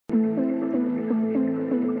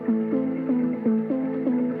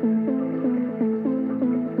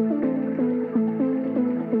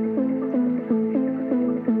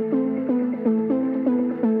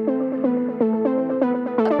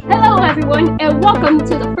everyone, and welcome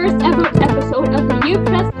to the first ever episode of the You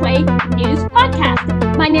Press Play News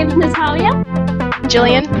Podcast. My name is Natalia.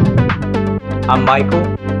 Jillian. I'm Michael.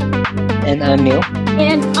 And I'm Neil.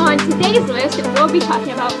 And on today's list, we'll be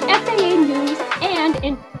talking about FAA news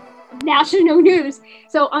and international news.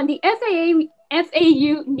 So on the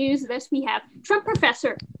FAU news list, we have Trump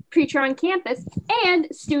professor, preacher on campus, and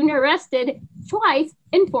student arrested twice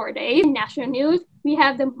in 4 days. In national news, we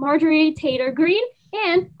have the Marjorie Taylor Greene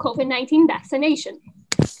and COVID-19 vaccination.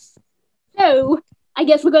 So I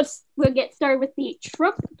guess we'll get started with the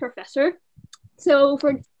Trump professor. So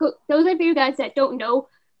for those of you guys that don't know,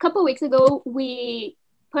 a couple weeks ago, we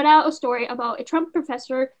put out a story about a Trump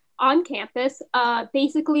professor on campus.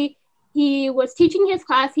 Basically, he was teaching his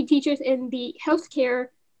class. He teaches in the healthcare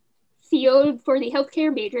field for the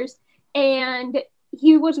healthcare majors, and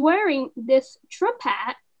he was wearing this Trump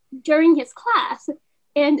hat during his class,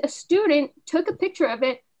 and a student took a picture of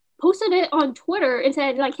it, posted it on Twitter, and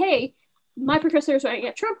said, like, hey, my professor is wearing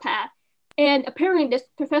a Trump hat. And apparently this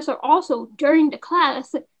professor also, during the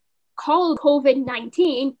class, called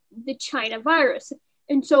COVID-19 the China virus.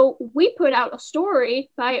 And so we put out a story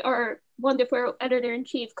by our wonderful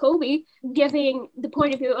editor-in-chief, Kobe, giving the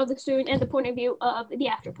point of view of the student and the point of view of the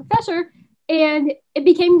actual professor. And it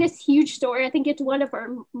became this huge story. I think it's one of our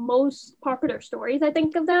most popular stories, I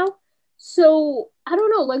think, of now. So I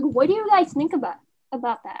don't know, like, what do you guys think about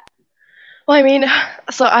that? Well, I mean,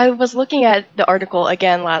 so I was looking at the article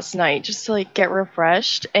again last night just to get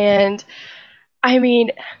refreshed, and I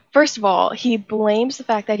mean, first of all, he blames the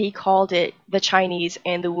fact that he called it the Chinese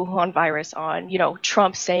and the Wuhan virus on,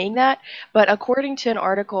 Trump saying that. But according to an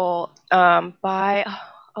article by,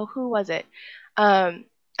 who was it? I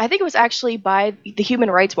think it was actually by the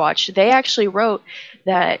Human Rights Watch. They actually wrote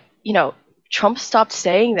that, Trump stopped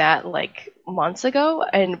saying that months ago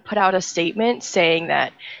and put out a statement saying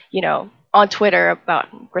that, on Twitter about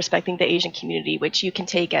respecting the Asian community, which you can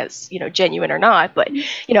take as, genuine or not, but,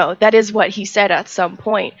 that is what he said at some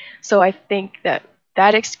point. So I think that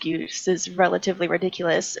excuse is relatively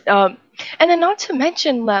ridiculous. And then not to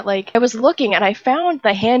mention that, I was looking and I found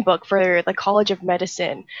the handbook for the College of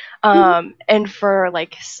Medicine, and for,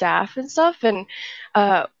 staff and stuff. And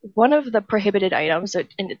one of the prohibited items,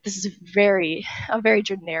 and this is a very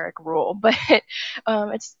generic rule, but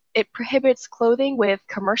it prohibits clothing with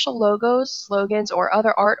commercial logos, slogans, or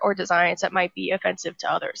other art or designs that might be offensive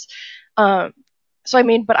to others. So I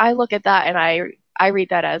mean, but I look at that and I read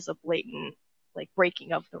that as a blatant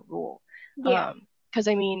breaking of the rule. Yeah. Because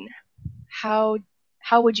I mean, how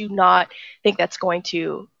would you not think that's going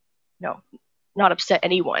to, not upset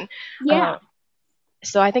anyone? Yeah.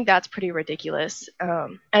 So I think that's pretty ridiculous.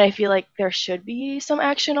 And I feel like there should be some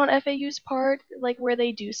action on FAU's part, where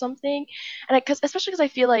they do something. And especially because I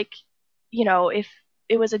feel like, if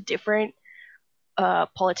it was a different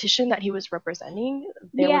politician that he was representing,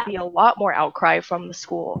 there would be a lot more outcry from the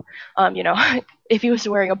school. If he was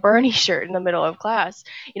wearing a Bernie shirt in the middle of class,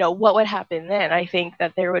 what would happen then? I think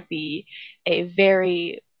that there would be a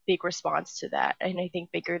very big response to that. And I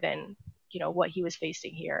think bigger than, what he was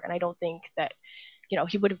facing here. And I don't think that,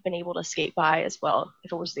 he would have been able to skate by as well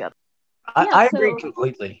if it was the other. I agree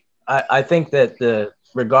completely. I think that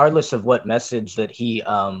regardless of what message that he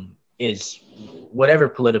is, whatever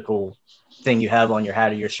political thing you have on your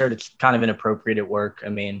hat or your shirt, it's kind of inappropriate at work. I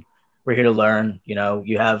mean, we're here to learn.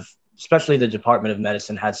 You have, especially the Department of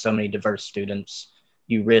Medicine has so many diverse students.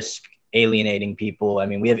 You risk alienating people. I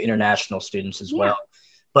mean, we have international students as well.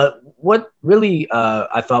 But what really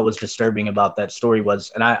I thought was disturbing about that story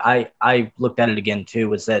was, and I looked at it again too,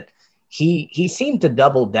 was that he seemed to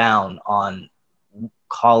double down on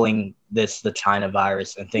calling this the China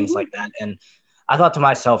virus and things like that. And I thought to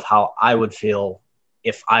myself how I would feel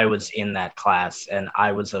if I was in that class and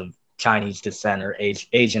I was of Chinese descent or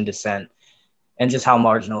Asian descent, and just how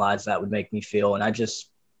marginalized that would make me feel. And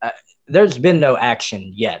there's been no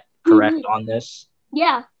action yet, correct, on this?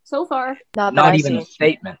 Yeah. So far. Not even a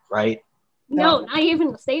statement, right? No, not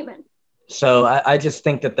even a statement. So I just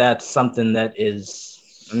think that that's something that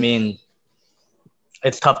is, I mean,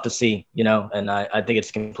 it's tough to see, and I think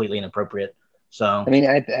it's completely inappropriate. So I mean,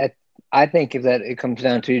 I think if that it comes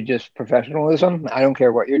down to just professionalism, I don't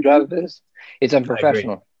care what your job is, it's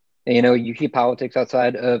unprofessional. You keep politics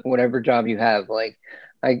outside of whatever job you have.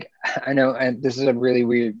 I know, and this is a really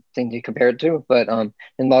weird thing to compare it to, but in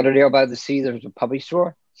Lauderdale by the Sea, there's a puppy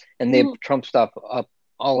store. And they have Trump stuff up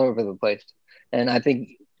all over the place. And I think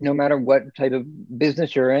no matter what type of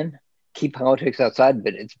business you're in, keep politics outside of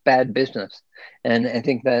it. It's bad business. And I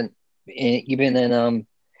think that even in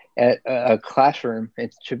at a classroom,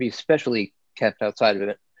 it should be especially kept outside of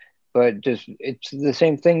it. But just it's the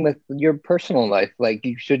same thing with your personal life. Like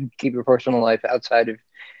you should keep your personal life outside of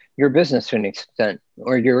your business to an extent,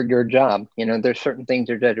 or your job. You know, there's certain things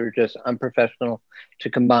that are just unprofessional to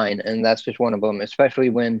combine, and that's just one of them. Especially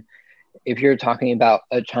when if you're talking about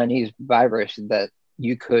a Chinese virus that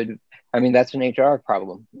you could, I mean, that's an HR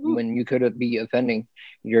problem when you could be offending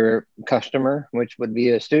your customer, which would be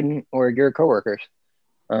a student or your coworkers.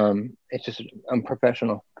 It's just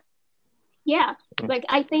unprofessional. Yeah, like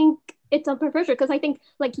I think it's unprofessional because I think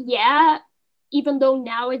like yeah, even though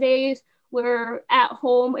nowadays we're at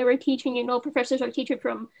home and we're teaching, you know, professors are teaching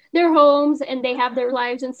from their homes and they have their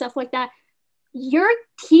lives and stuff like that. You're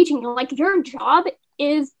teaching, like your job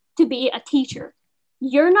is to be a teacher.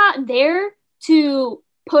 You're not there to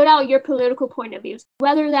put out your political point of views,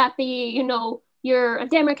 whether that be, you know, you're a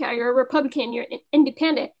Democrat, you're a Republican, you're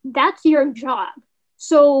independent. That's your job.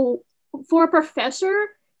 So for a professor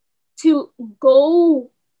to go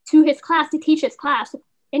to his class to teach his class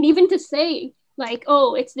and even to say like,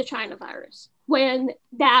 oh, it's the China virus when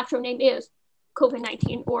the actual name is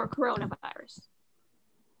COVID-19 or coronavirus.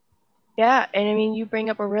 Yeah, and I mean, you bring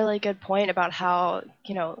up a really good point about how,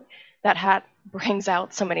 you know, that hat brings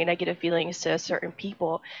out so many negative feelings to certain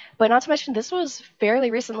people. But not to mention, this was fairly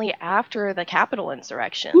recently after the Capitol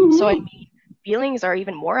insurrection. Mm-hmm. So, I mean, feelings are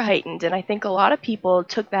even more heightened. And I think a lot of people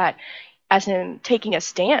took that as him taking a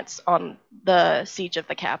stance on the siege of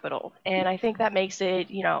the Capitol. And I think that makes it,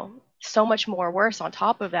 you know, so much more worse on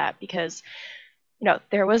top of that because, you know,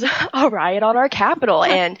 there was a riot on our Capitol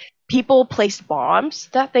and people placed bombs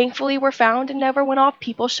that thankfully were found and never went off.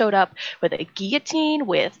 People showed up with a guillotine,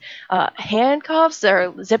 with handcuffs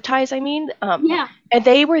or zip ties, I mean. Yeah. And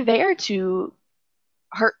they were there to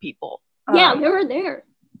hurt people. Yeah, they were there.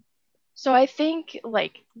 So I think,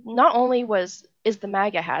 like, not only is the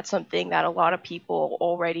MAGA hat something that a lot of people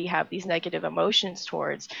already have these negative emotions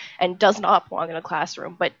towards and does not belong in a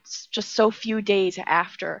classroom, but just so few days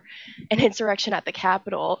after an insurrection at the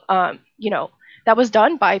Capitol, you know, that was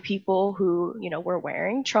done by people who, you know, were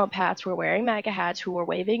wearing Trump hats, were wearing MAGA hats, who were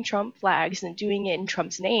waving Trump flags and doing it in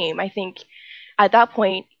Trump's name. I think at that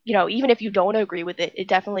point, you know, even if you don't agree with it, it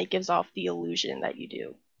definitely gives off the illusion that you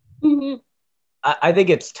do. Mm-hmm. I think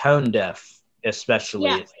it's tone deaf,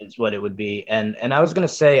 especially is what it would be. And I was going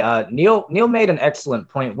to say, Neil made an excellent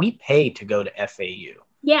point. We pay to go to FAU.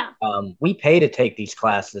 Yeah. We pay to take these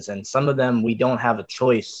classes, and some of them we don't have a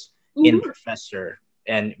choice in professor,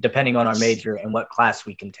 and depending on our major and what class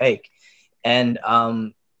we can take. And,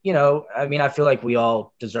 you know, I mean, I feel like we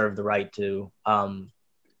all deserve the right to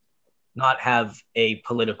not have a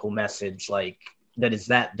political message like that is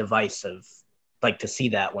that divisive, like to see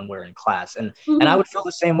that when we're in class. And I would feel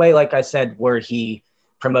the same way, like I said, were he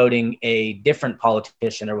promoting a different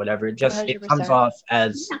politician or whatever. It just 100%. It comes off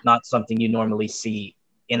as not something you normally see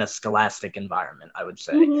in a scholastic environment, I would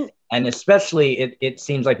say. And especially it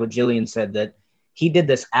seems like what Jillian said, that he did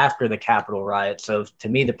this after the Capitol riot. So to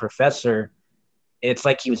me, the professor, it's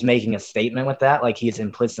like he was making a statement with that, like he's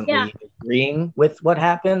implicitly agreeing with what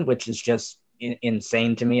happened, which is just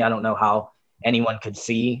insane to me. I don't know how anyone could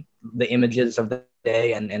see the images of the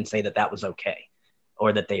day and say that that was okay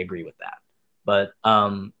or that they agree with that. But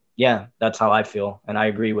yeah, that's how I feel. And I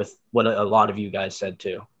agree with what a lot of you guys said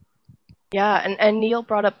too. Yeah, and Neil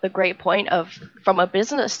brought up the great point of, from a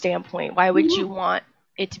business standpoint, why would you want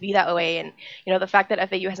it to be that way? And, you know, the fact that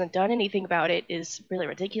FAU hasn't done anything about it is really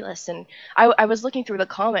ridiculous. And I was looking through the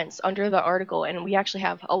comments under the article, and we actually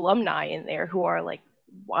have alumni in there who are like,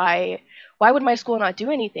 why would my school not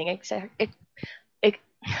do anything?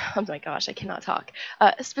 Oh my gosh, I cannot talk.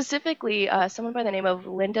 Specifically, someone by the name of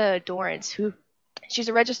Linda Dorrance, who she's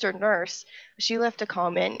a registered nurse. She left a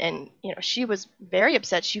comment, and you know, she was very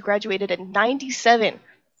upset. She graduated in '97,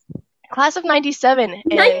 class of '97.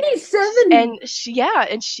 97.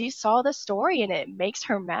 And she saw the story, and it makes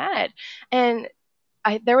her mad. And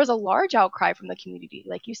there was a large outcry from the community,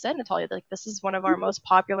 like you said, Natalia. Like, this is one of our most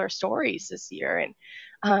popular stories this year, and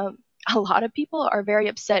a lot of people are very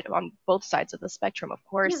upset on both sides of the spectrum, of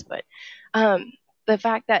course. But the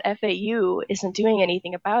fact that FAU isn't doing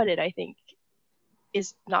anything about it, I think,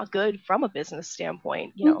 is not good from a business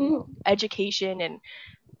standpoint. You know, education and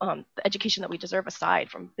the education that we deserve aside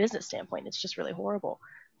from business standpoint, it's just really horrible.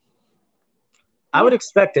 I would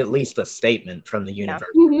expect at least a statement from the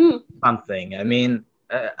university, something. I mean,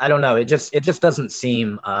 I don't know. It just doesn't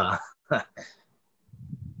seem.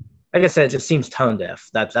 Like I said, it just seems tone deaf.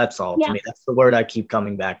 That's all to me. That's the word I keep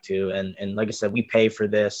coming back to. And like I said, we pay for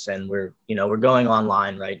this, and we're going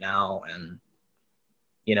online right now, and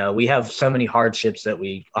you know, we have so many hardships that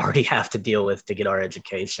we already have to deal with to get our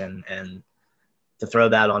education, and to throw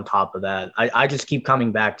that on top of that. I just keep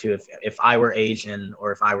coming back to if I were Asian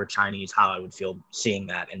or if I were Chinese, how I would feel seeing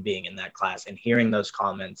that and being in that class and hearing those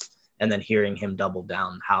comments and then hearing him double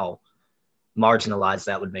down, how marginalized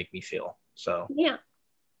that would make me feel. So yeah.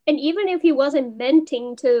 And even if he wasn't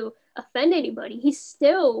meaning to offend anybody, he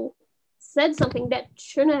still said something that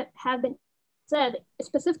shouldn't have been said,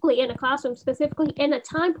 specifically in a classroom, specifically in a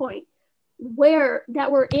time point where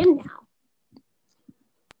that we're in now.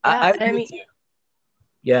 I mean,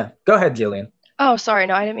 yeah, go ahead, Jillian. Oh, sorry.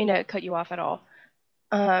 No, I didn't mean to cut you off at all.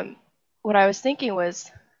 What I was thinking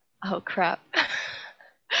was, oh crap.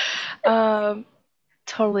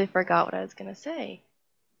 Totally forgot what I was gonna say.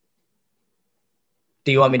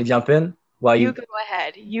 Do you want me to jump in? While you go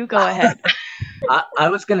ahead. You go ahead. I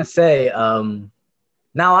was gonna say,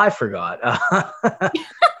 now I forgot.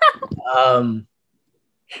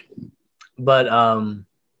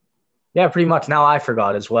 Yeah, pretty much now I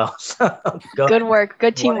forgot as well. So good work.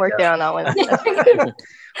 Good teamwork there on that one.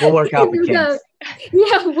 We'll work out the kinks.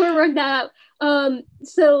 Yeah, we'll work that out.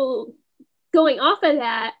 So going off of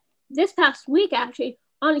that, this past week actually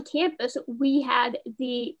on campus, we had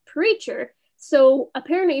the preacher. So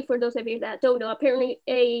apparently, for those of you that don't know, apparently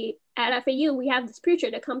at FAU, we have this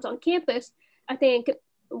preacher that comes on campus, I think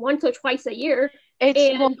once or twice a year.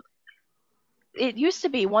 It used to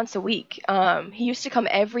be once a week. He used to come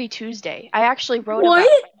every Tuesday. I actually wrote about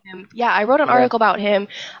him. Yeah, I wrote an article about him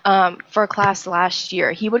for a class last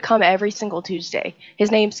year. He would come every single Tuesday.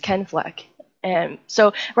 His name's Ken Fleck. And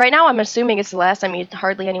so right now I'm assuming it's less. I mean,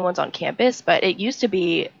 hardly anyone's on campus, but it used to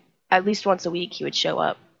be at least once a week he would show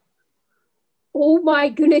up. Oh my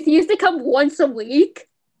goodness, he used to come once a week?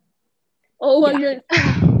 Oh my goodness.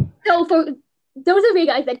 So for those of you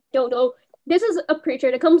guys that don't know, this is a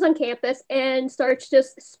preacher that comes on campus and starts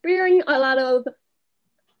just spewing a lot of,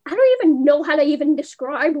 I don't even know how to even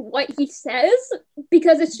describe what he says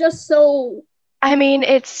because it's just so... I mean,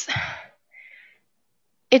 it's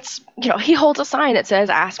he holds a sign that says,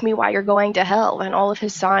 "Ask me why you're going to hell," and all of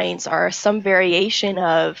his signs are some variation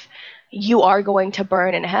of, "You are going to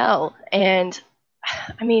burn in hell." And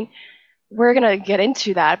I mean, we're going to get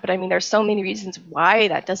into that, but I mean, there's so many reasons why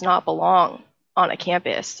that does not belong on a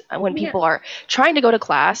campus when people are trying to go to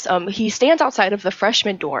class. He stands outside of the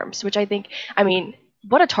freshman dorms, which I think, I mean,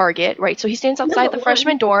 what a target, right? So he stands outside the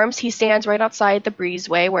freshman dorms. He stands right outside the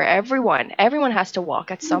breezeway where everyone has to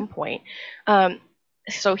walk at some point.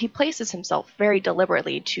 So he places himself very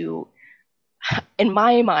deliberately to, in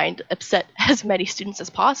my mind, upset as many students as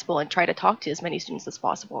possible and try to talk to as many students as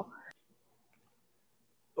possible.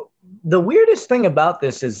 The weirdest thing about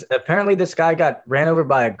this is apparently this guy got ran over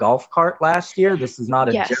by a golf cart last year. This is not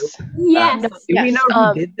a joke. Yes. Do we know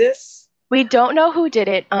who did this? We don't know who did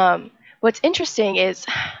it. What's interesting is,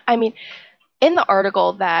 I mean, in the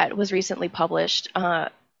article that was recently published,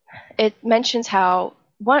 it mentions how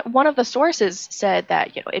one of the sources said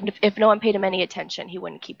that, if no one paid him any attention, he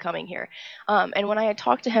wouldn't keep coming here. And when I had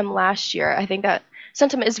talked to him last year, I think that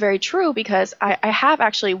sentiment is very true because I have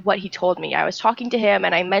actually what he told me. I was talking to him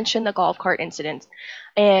and I mentioned the golf cart incident,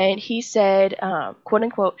 and he said, quote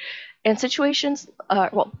unquote, in situations,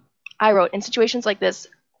 I wrote, "In situations like this,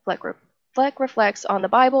 Fleck reflects on the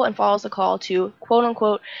Bible and follows the call to, quote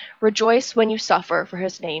unquote, rejoice when you suffer for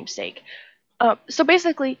his name's sake." So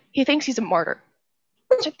basically, he thinks he's a martyr.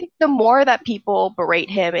 Which I think the more that people berate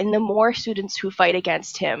him and the more students who fight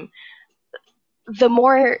against him, the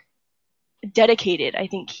more dedicated I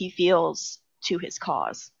think he feels to his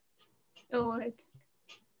cause. Oh,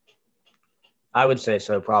 I would say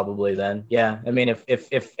so, probably then. Yeah, I mean,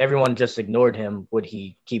 if everyone just ignored him, would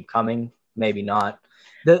he keep coming? Maybe not.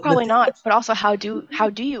 Probably not. But also, how do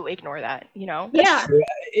you ignore that? Yeah.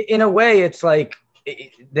 In a way, it's like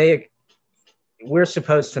we're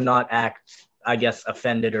supposed to not act, I guess,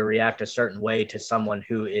 offended or react a certain way to someone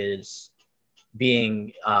who is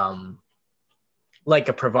being like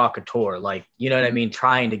a provocateur, like, you know what I mean,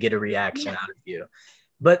 trying to get a reaction out of you.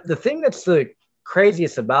 But the thing that's the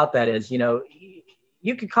craziest about that is,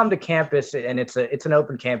 you could come to campus and it's an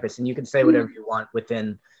open campus and you can say whatever you want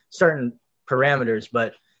within certain parameters,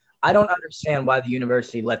 but I don't understand why the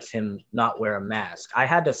university lets him not wear a mask. I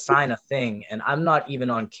had to sign a thing and I'm not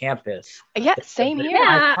even on campus. Yeah, same here.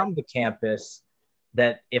 I come to campus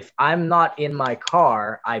that if I'm not in my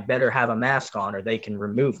car, I better have a mask on or they can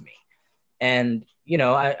remove me. And,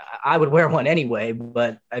 I would wear one anyway,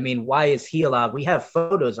 but I mean, why is he allowed? We have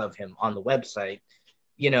photos of him on the website.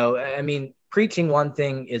 I mean, preaching one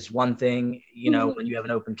thing is one thing, when you have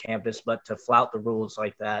an open campus, but to flout the rules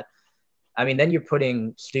like that, I mean, then you're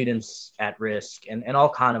putting students at risk and all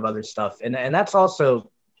kind of other stuff. And that's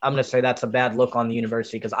also I'm going to say that's a bad look on the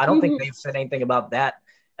university, because I don't think they've said anything about that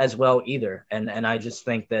as well either. And I just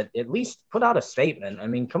think that at least put out a statement. I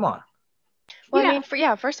mean, come on. Well, I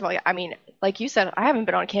mean, first of all, I mean, like you said, I haven't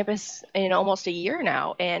been on campus in almost a year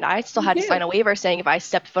now, and I still had to sign a waiver saying if I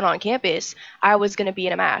stepped foot on campus, I was going to be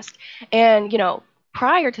in a mask. And,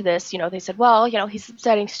 prior to this, they said, well, he's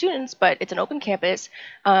upsetting students, but it's an open campus.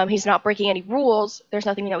 He's not breaking any rules. There's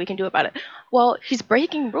nothing that we can do about it. Well, he's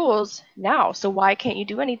breaking rules now, so why can't you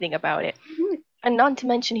do anything about it? And not to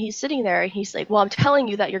mention, he's sitting there and he's like, well, I'm telling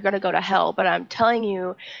you that you're going to go to hell, but I'm telling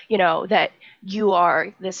you, that you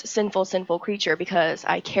are this sinful, sinful creature because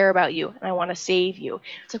I care about you and I want to save you.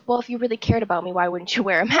 It's like, well, if you really cared about me, why wouldn't you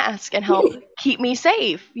wear a mask and help keep me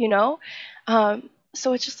safe,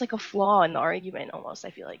 So it's just like a flaw in the argument almost,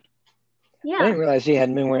 I feel like. Yeah. I didn't realize he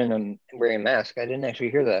hadn't been wearing a mask. I didn't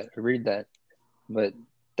actually hear that or read that. But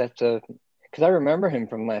that's because I remember him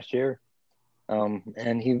from last year.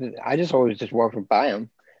 And I just always just walked by him.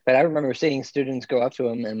 But I remember seeing students go up to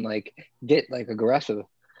him and like get like aggressive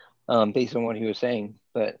based on what he was saying.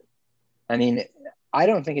 But I mean, I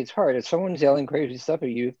don't think it's hard. If someone's yelling crazy stuff at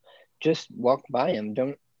you, just walk by him.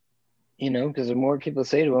 Don't, because the more people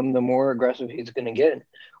say to him, the more aggressive he's going to get,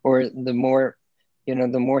 or the more, the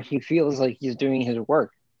more he feels like he's doing his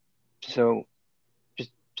work. So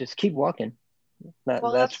just keep walking.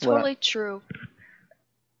 That's totally true.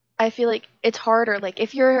 I feel like it's harder, like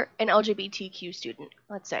if you're an LGBTQ student,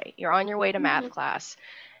 let's say you're on your way to math class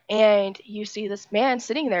and you see this man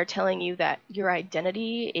sitting there telling you that your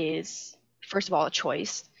identity is, first of all, a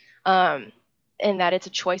choice, and that it's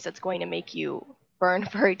a choice that's going to make you burn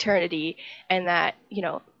for eternity, and that,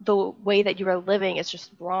 the way that you are living is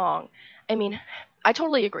just wrong. I mean, I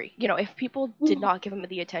totally agree. If people did not give him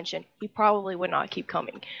the attention, he probably would not keep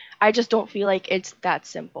coming. I just don't feel like it's that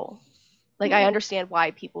simple. Like, I understand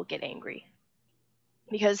why people get angry,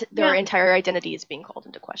 because their entire identity is being called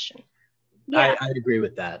into question. Yeah. I agree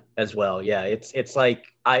with that as well. Yeah, it's like,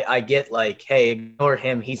 I get like, hey, ignore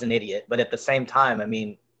him, he's an idiot. But at the same time, I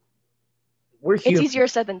mean, we're human. It's easier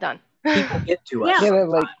said than done. People get to us. Yeah, but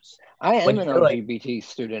like, I am an LGBT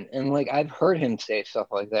student, and like, I've heard him say stuff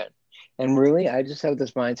like that. And really, I just have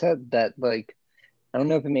this mindset that, like, I don't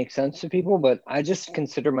know if it makes sense to people, but I just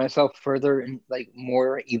consider myself further and like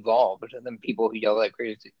more evolved than people who yell at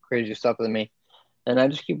crazy stuff at me, and I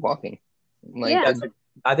just keep walking. Like,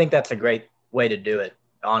 I think that's a great way to do it,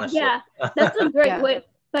 honestly. Yeah, that's a great way.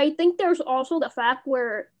 But I think there's also the fact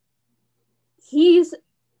where he's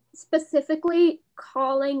specifically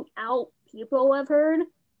calling out people I've heard.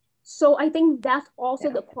 So I think that's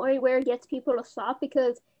also the point where it gets people to stop,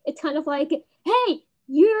 because it's kind of like, hey,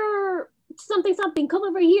 you're something, come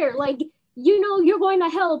over here. Like, you're going to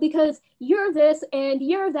hell because you're this and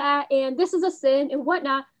you're that, and this is a sin and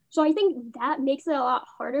whatnot. So I think that makes it a lot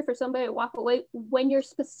harder for somebody to walk away when you're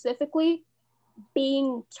specifically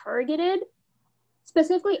being targeted,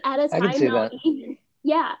 specifically at a time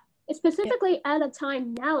now. Specifically at a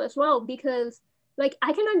time now as well, because like,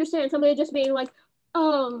 I can understand somebody just being like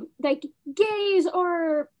gays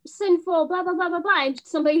are sinful, blah blah blah blah blah, and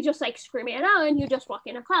somebody just like screaming it out and you just walk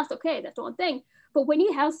into class. Okay, that's one thing. But when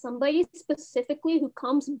you have somebody specifically who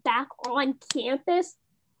comes back on campus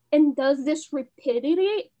and does this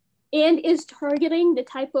repeatedly and is targeting the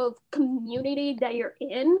type of community that you're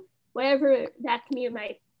in, whatever that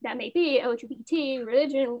community may be, LGBT,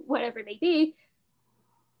 religion, whatever it may be,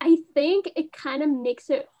 I think it kind of makes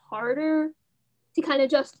it harder to kind of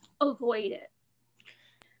just avoid it.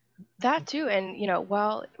 That too, and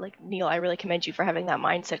while like Neil, I really commend you for having that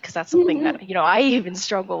mindset, because that's something that I even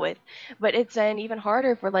struggle with. But it's then even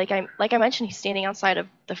harder for like I mentioned, he's standing outside of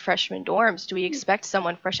the freshman dorms. Do we expect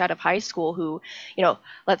someone fresh out of high school who,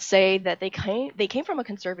 let's say that they came from a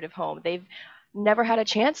conservative home, they've never had a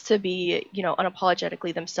chance to be,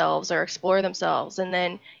 unapologetically themselves or explore themselves, and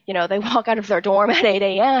then they walk out of their dorm at 8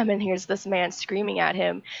 a.m. and here's this man screaming at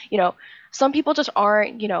him. Some people just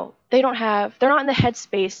aren't, they're not in the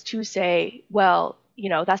headspace to say, well,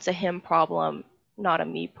 that's a him problem, not a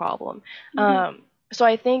me problem. So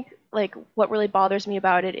I think like what really bothers me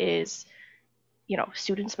about it is,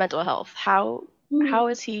 students' mental health. How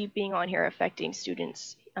is he being on here affecting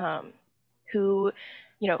students who,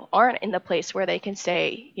 aren't in the place where they can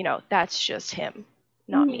say, that's just him,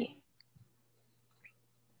 not me.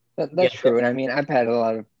 That's true. And I mean, I've had a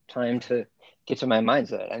lot of time to get to my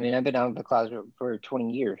mindset. I mean, I've been out of the closet for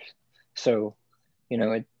 20 years. So, when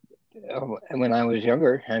I was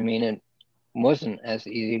younger, I mean, it wasn't as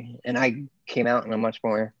easy. And I came out in a much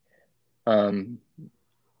more, I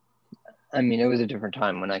mean, it was a different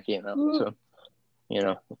time when I came out. So,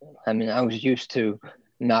 I mean, I was used to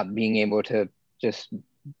not being able to just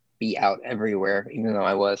be out everywhere, even though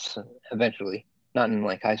I was eventually, not in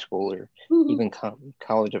like high school or Mhm. even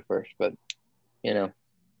college at first, but you know,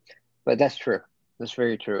 but that's true. That's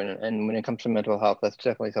very true. And when it comes to mental health, that's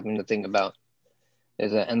definitely something to think about.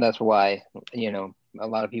 And that's why, a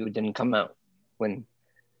lot of people didn't come out when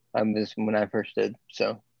when I first did.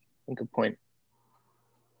 So, good point.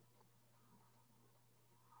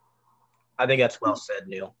 I think that's well said,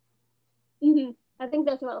 Neil. I think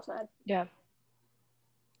that's well said. Yeah.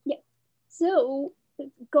 Yeah. So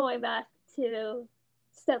going back to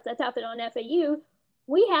stuff that's happened on FAU,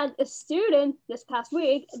 we had a student this past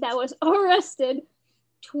week that was arrested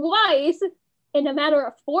twice in a matter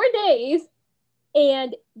of 4 days,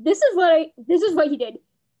 and this is what he did.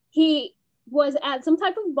 He was at some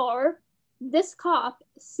type of bar. This cop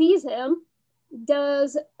sees him,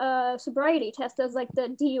 does a sobriety test, does like the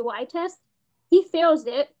DUI test. He fails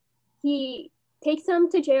it. He takes him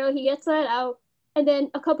to jail. He gets let out, and then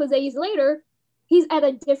a couple of days later, he's at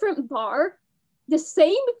a different bar. The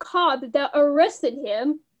same cop that arrested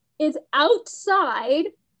him is outside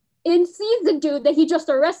and sees the dude that he just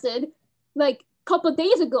arrested like a couple of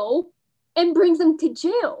days ago and brings him to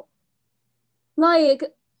jail. Like,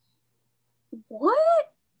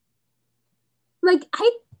 what? Like,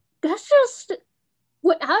 that's just,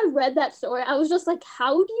 when I read that story, I was just like,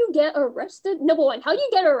 how do you get arrested? Number one, how do you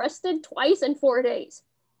get arrested twice in 4 days?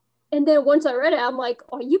 And then once I read it, I'm like,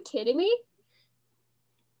 are you kidding me?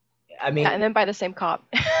 I mean, Yeah, and then by the same cop.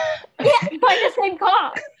 Yeah, by the same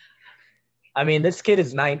cop. I mean, this kid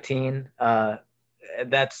is 19.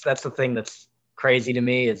 That's the thing that's crazy to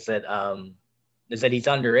me is that he's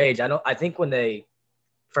underage. I think when they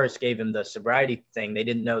first gave him the sobriety thing, they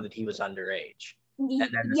didn't know that he was underage. And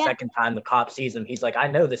then the second time the cop sees him, he's like, I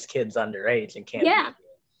know this kid's underage and can't be here.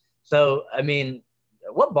 So, I mean,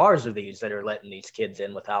 what bars are these that are letting these kids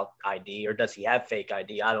in without ID? Or does he have fake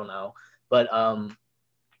ID? I don't know. But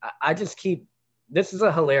I just this is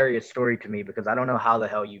a hilarious story to me because I don't know how the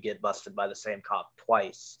hell you get busted by the same cop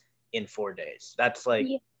twice in 4 days. That's like,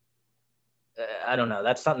 I don't know.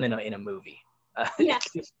 That's something in a movie. Yeah.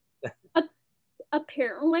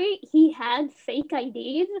 Apparently, he had fake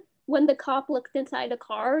IDs. When the cop looked inside the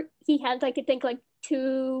car, he had I think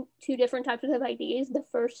two different types of IDs the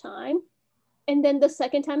first time, and then the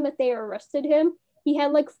second time that they arrested him, he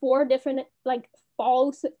had 4 different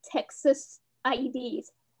false Texas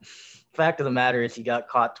IDs. Fact of the matter is he got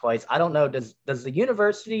caught twice. I don't know. Does the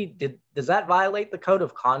university does that violate the code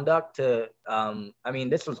of conduct to I mean,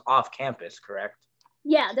 this was off campus, correct?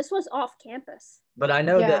 Yeah, this was off campus. But I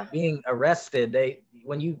know that being arrested,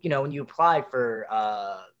 when you apply for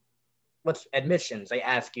what's admissions, they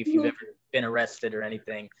ask you if you've ever been arrested or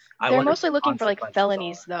anything. They're mostly looking for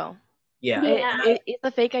felonies though. Yeah. Is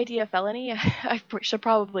the fake ID a felony? I should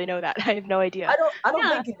probably know that. I have no idea. I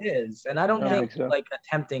don't think it is. And I don't think so.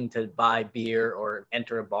 Attempting to buy beer or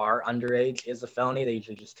enter a bar underage is a felony. They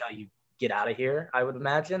usually just tell you, get out of here, I would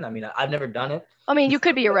imagine. I mean, I've never done it. I mean, you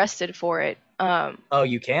could be arrested for it. Oh,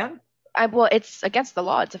 you can? Well, it's against the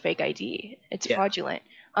law. It's a fake ID. It's fraudulent.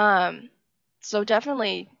 So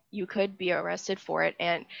definitely you could be arrested for it.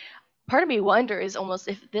 And part of me wonders almost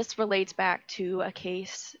if this relates back to a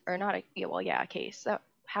case or not a case that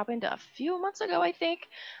happened a few months ago, I think.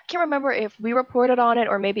 I can't remember if we reported on it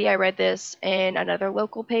or maybe I read this in another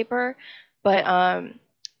local paper, but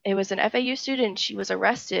it was an FAU student. She was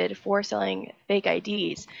arrested for selling fake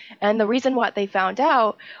IDs. And the reason what they found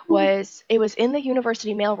out was it was in the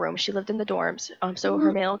university mailroom. She lived in the dorms, so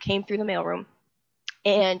her mail came through the mailroom.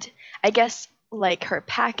 And I guess her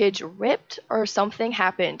package ripped or something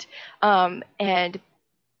happened, and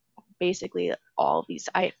basically all these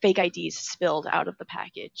fake IDs spilled out of the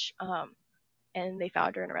package, and they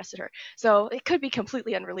found her and arrested her. So it could be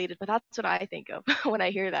completely unrelated, but that's what I think of when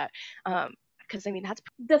I hear that, because I mean that's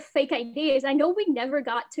the fake IDs. I know we never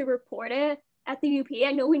got to report it at the UP.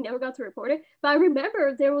 I know we never got to report it, but I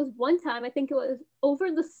remember there was one time, I think it was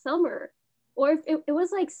over the summer, or it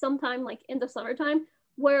was sometime in the summertime,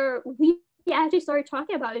 where we actually started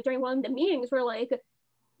talking about it during one of the meetings. We're like,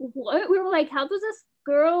 what? We were like, how does this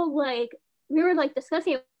girl, we were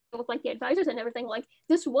discussing it with the advisors and everything,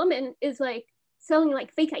 this woman is selling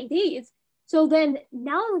fake IDs. So then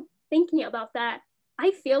now thinking about that, I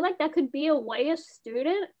feel like that could be a way a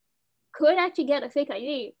student could actually get a fake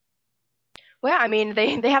ID. Well, I mean,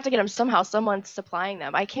 they have to get them somehow. Someone's supplying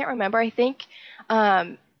them. I can't remember. I think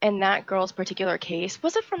in that girl's particular case,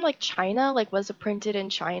 was it from China? Was it printed in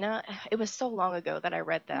China? It was so long ago that I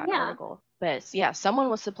read that article. But yeah, someone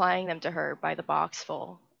was supplying them to her by the box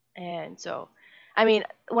full. And so, I mean,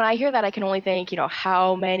 when I hear that, I can only think,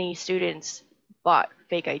 how many students bought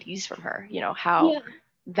fake IDs from her, how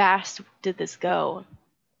vast did this go?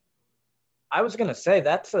 I was gonna say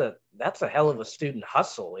that's a hell of a student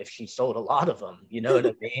hustle if she sold a lot of them. You know what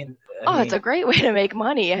I mean? It's a great way to make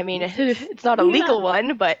money. I mean, it's not a legal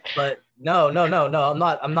one, but no. I'm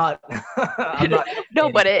not. I'm not.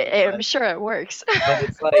 No, but I'm sure it works. But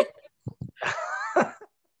it's like,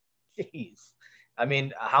 jeez. I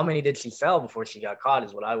mean, how many did she sell before she got caught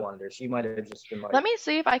is what I wonder. She might have just been like... Let me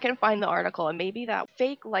see if I can find the article, and maybe that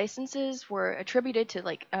fake licenses were attributed to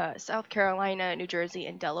like South Carolina, New Jersey,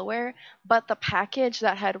 and Delaware, but the package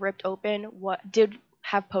that had ripped open did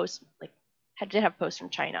have posts from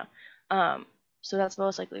China. So that's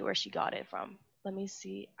most likely where she got it from. Let me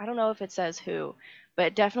see. I don't know if it says who,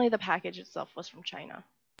 but definitely the package itself was from China.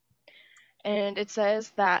 And it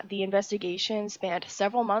says that the investigation spanned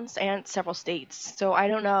several months and several states. So I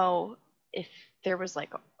don't know if there was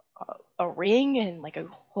like a ring and like a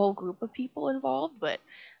whole group of people involved, but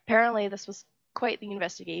apparently this was quite the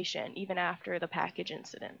investigation, even after the package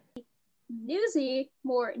incident. Newsy,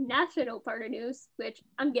 more national part of news, which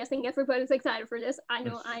I'm guessing everybody's excited for this. I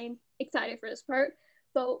know I'm excited for this part.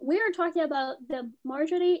 But we are talking about the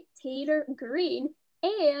Marjorie Taylor Greene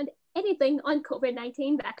and anything on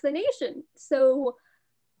COVID-19 vaccination. So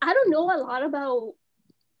I don't know a lot about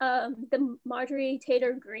the Marjorie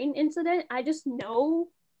Taylor Greene incident. I just know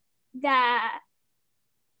that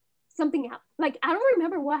something happened. Like, I don't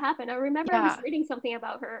remember what happened. I remember I was reading something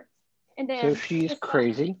about her. And then so she's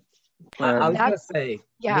crazy. I was going to say,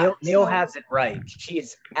 Neil has it right. She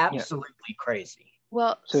is absolutely crazy.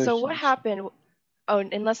 Well, so what happened? Oh,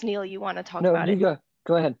 unless Neil, you want to talk about it. No,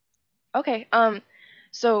 go ahead. Okay.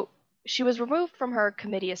 So she was removed from her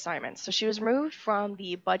committee assignments. So she was removed from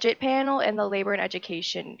the budget panel and the labor and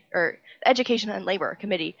education, or education and labor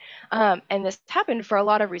committee. And this happened for a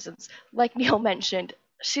lot of reasons. Like Neil mentioned,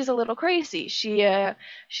 she's a little crazy.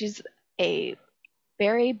 She's a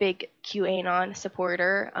very big QAnon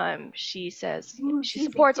supporter. She says she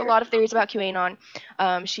supports a lot of theories about QAnon.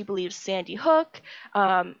 She believes Sandy Hook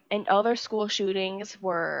and other school shootings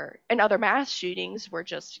and other mass shootings were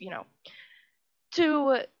just,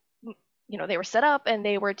 they were set up and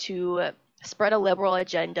they were to spread a liberal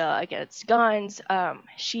agenda against guns.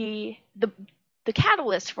 The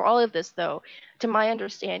catalyst for all of this, though, to my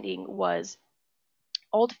understanding, was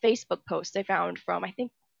old Facebook posts I found from, I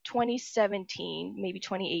think, 2017, maybe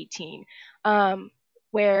 2018,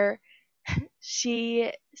 where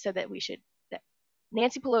she said that that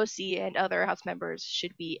Nancy Pelosi and other House members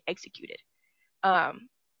should be executed,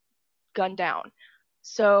 gunned down.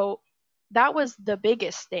 So that was the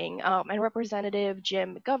biggest thing. And Representative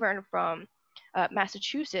Jim McGovern from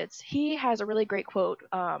Massachusetts, he has a really great quote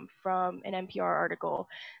from an NPR article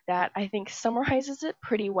that I think summarizes it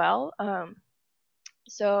pretty well.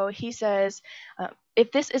 So he says,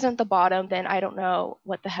 if this isn't the bottom, then I don't know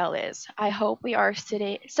what the hell is. I hope we are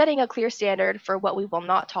setting a clear standard for what we will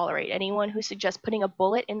not tolerate. Anyone who suggests putting a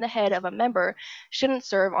bullet in the head of a member shouldn't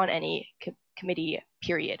serve on any committee,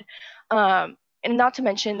 period. And not to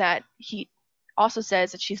mention that he also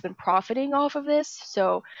says that she's been profiting off of this.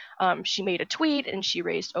 So she made a tweet and she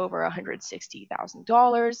raised over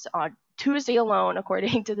 $160,000 on Tuesday alone,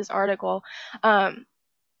 according to this article.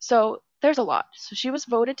 So there's a lot. So she was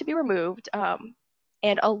voted to be removed,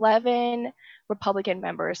 and 11 Republican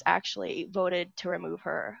members actually voted to remove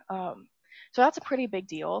her. So that's a pretty big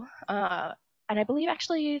deal. And I believe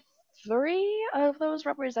actually 3 of those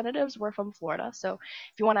representatives were from Florida. So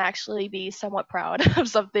if you want to actually be somewhat proud of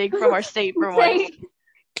something from our state for once.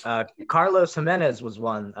 Carlos Jimenez was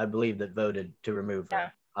one, I believe, that voted to remove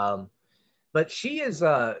her. Yeah. But she is,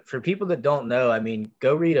 for people that don't know, I mean,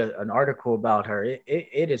 go read an article about her.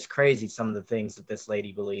 It is crazy, some of the things that this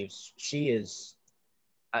lady believes. She is,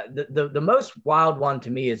 the most wild one to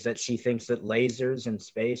me is that she thinks that lasers in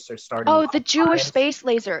space are starting. Oh, the Jewish space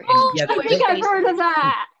laser. I think I've heard of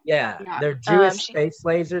that. Yeah, they're Jewish space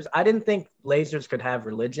lasers. I didn't think lasers could have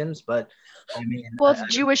religions, but I mean. Well,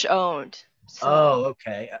 it's Jewish owned. So. Oh,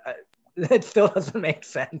 okay. It still doesn't make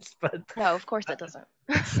sense, but no, of course it doesn't.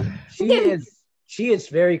 she is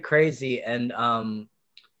very crazy, and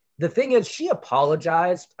the thing is, she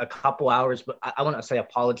apologized a couple hours, but I want to say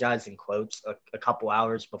apologized in quotes a couple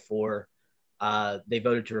hours before they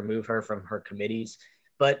voted to remove her from her committees.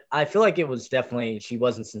 But I feel like it was definitely, she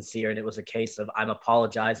wasn't sincere, and it was a case of, I'm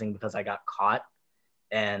apologizing because I got caught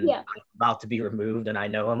and I'm about to be removed, and I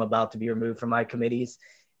know I'm about to be removed from my committees.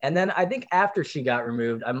 And then I think after she got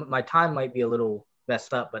removed, my time might be a little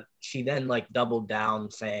messed up, but she then like doubled down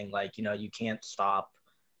saying like, you can't stop,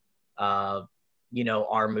 our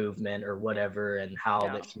movement or whatever, and how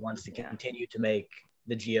that she wants to continue to make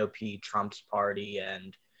the GOP Trump's party.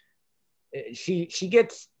 And she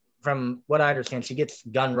gets, from what I understand, she gets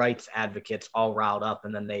gun rights advocates all riled up,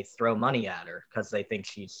 and then they throw money at her because they think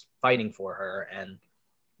she's fighting for her. And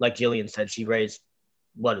like Jillian said, she raised,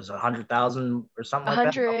 what is it, 100,000 or something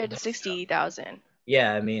like that? 160,000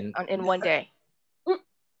 Yeah, I mean, in one day.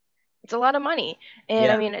 It's a lot of money. And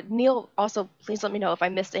yeah. I mean, Neil, also, please let me know if I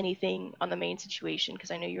missed anything on the main situation, because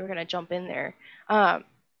I know you were going to jump in there.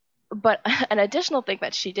 But an additional thing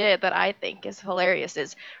that she did that I think is hilarious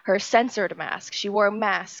is her censored mask. She wore a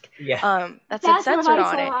mask Yeah. that said That's what censored I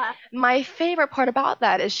on it. saw. My favorite part about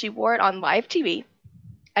that is she wore it on live TV.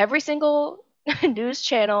 Every single news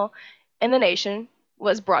channel in the nation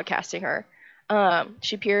was broadcasting her.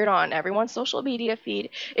 She appeared on everyone's social media feed.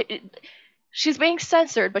 She's being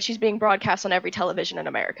censored, but she's being broadcast on every television in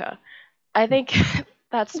America. I think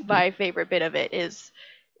that's my favorite bit of it, is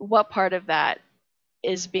what part of that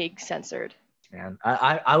is being censored. Man,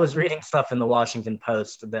 I was reading stuff in the Washington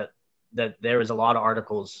Post that there was a lot of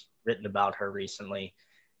articles written about her recently,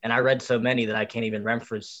 and I read so many that I can't even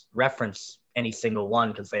reference any single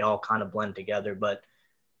one because they all kind of blend together. But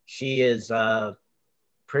she is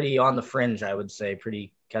pretty on the fringe, I would say.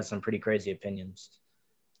 Has some pretty crazy opinions.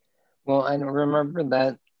 Well, I remember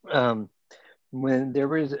that when there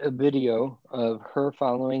was a video of her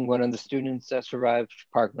following one of the students that survived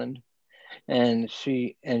Parkland, and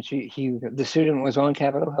the student was on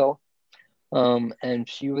Capitol Hill, and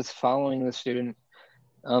she was following the student,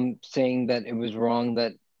 saying that it was wrong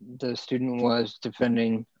that the student was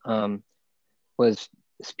was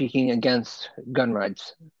speaking against gun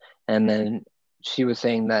rights, and then she was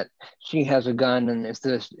saying that she has a gun, and if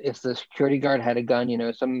the security guard had a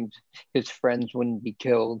gun, some of his friends wouldn't be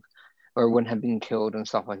killed or wouldn't have been killed and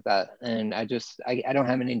stuff like that. And I don't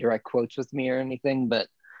have any direct quotes with me or anything, but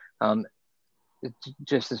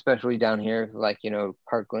just especially down here, like,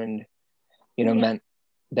 Parkland, meant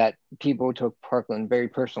that people took Parkland very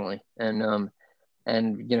personally, and a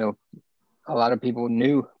lot of people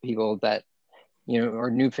knew people that, or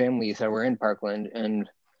knew families that were in Parkland, and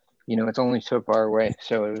it's only so far away,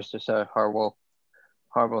 so it was just a horrible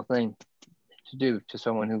thing to do to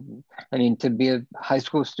someone who, to be a high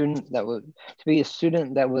school student to be a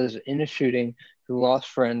student that was in a shooting, who lost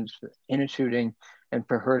friends in a shooting, and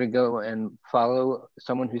for her to go and follow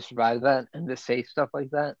someone who survived that and to say stuff like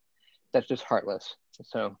that, that's just heartless.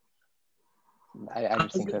 So I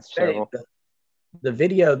just think that's terrible. The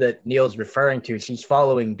video that Neil's referring to, she's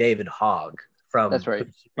following David Hogg from That's right.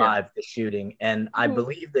 The shooting. And I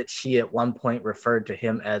believe that she at one point referred to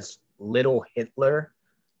him as Little Hitler,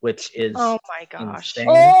 which is oh my gosh. insane.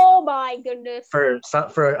 Oh my goodness.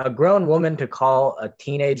 For a grown woman to call a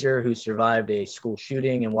teenager who survived a school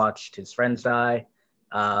shooting and watched his friends die,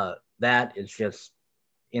 that is just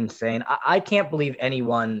insane. I can't believe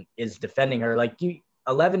anyone is defending her. Like,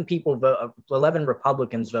 11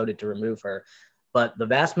 Republicans voted to remove her, but the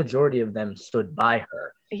vast majority of them stood by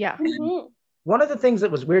her. Yeah. Mm-hmm. One of the things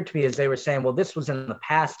that was weird to me is they were saying, well, this was in the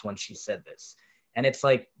past when she said this. And it's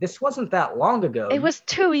like, this wasn't that long ago. It was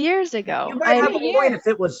 2 years ago. You might have a point if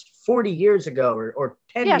it was 40 years ago or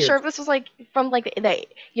 10 years. Yeah, sure. If this was like from like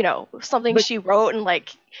something she wrote in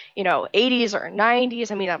 80s or 90s,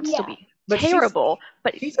 that would still be terrible.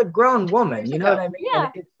 But she's a grown woman, you know what I mean?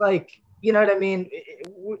 Yeah. And it's like, you know what I mean?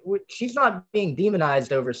 She's not being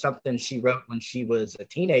demonized over something she wrote when she was a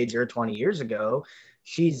teenager 20 years ago.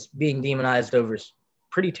 She's being demonized over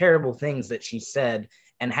pretty terrible things that she said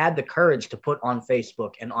and had the courage to put on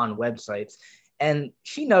Facebook and on websites. And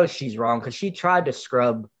she knows she's wrong because she tried to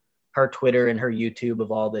scrub her Twitter and her YouTube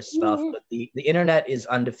of all this stuff. Mm-hmm. But the internet is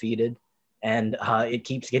undefeated, and it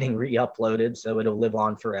keeps getting re-uploaded, so it'll live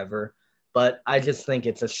on forever. But I just think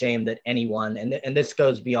it's a shame that anyone, and this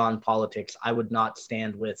goes beyond politics, I would not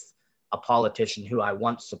stand with a politician who I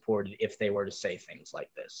once supported if they were to say things like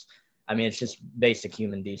this. It's just basic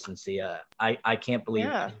human decency. I can't believe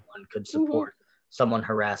anyone could support someone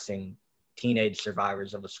harassing teenage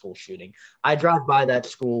survivors of a school shooting. I drive by that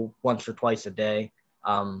school once or twice a day,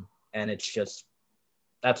 and it's just,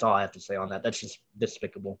 that's all I have to say on that. That's just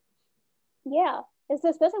despicable. Yeah, it's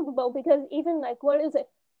despicable because even what is it?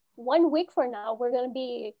 1 week from now, we're going to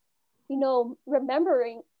be,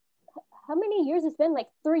 remembering how many years it's been,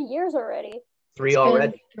 3 years already. Three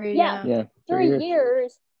already? Yeah. 3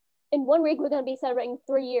 years. In 1 week, we're going to be celebrating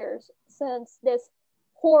 3 years since this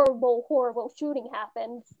horrible, horrible shooting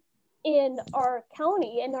happened in our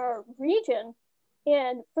county, in our region.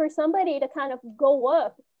 And for somebody to kind of go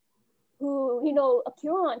up, who, a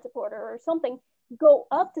QAnon supporter or something, go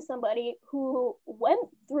up to somebody who went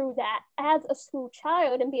through that as a school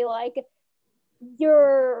child and be like,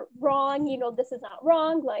 you're wrong, you know, this is not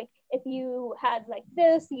wrong. Like, if you had like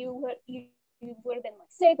this, you would have been like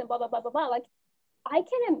safe and blah, blah, blah, blah, blah. Like, I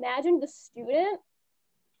can imagine the student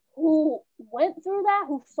who went through that,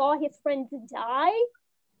 who saw his friend die,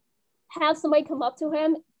 have somebody come up to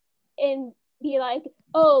him and be like,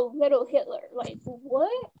 oh, little Hitler. Like,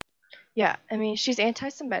 what? Yeah, I mean, she's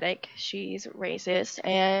anti-Semitic, she's racist,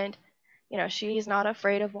 and she's not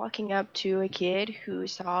afraid of walking up to a kid who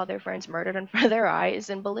saw their friends murdered in front of their eyes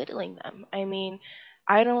and belittling them. I mean,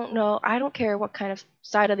 I don't know, I don't care what kind of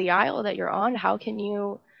side of the aisle that you're on. How can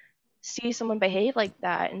you see someone behave like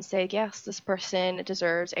that and say, yes, this person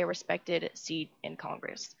deserves a respected seat in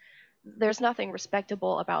Congress? There's nothing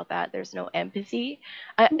respectable about that. There's no empathy.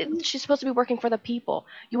 She's supposed to be working for the people.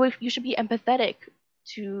 You should be empathetic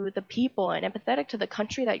to the people and empathetic to the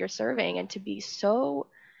country that you're serving, and to be so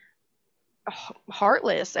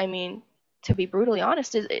heartless, I mean, to be brutally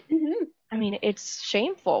honest, I mean, it's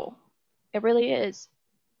shameful. It really is.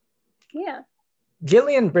 Yeah.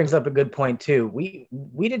 Jillian brings up a good point too. We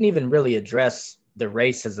didn't even really address the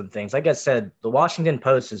racism things. Like I said, the Washington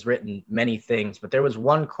Post has written many things, but there was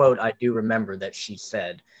one quote I do remember that she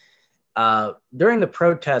said. During the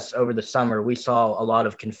protests over the summer, we saw a lot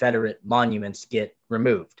of Confederate monuments get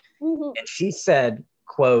removed. And she said,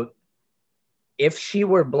 quote, if she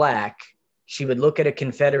were Black, she would look at a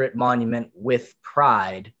Confederate monument with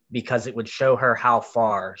pride because it would show her how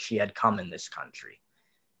far she had come in this country.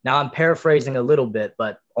 Now, I'm paraphrasing a little bit,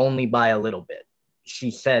 but only by a little bit.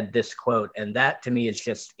 She said this quote, and that to me is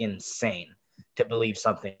just insane to believe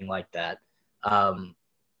something like that.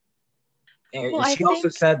 She also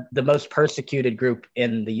said the most persecuted group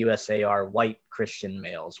in the USA are white Christian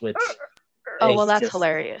males, which that's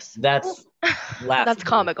hilarious. That's that's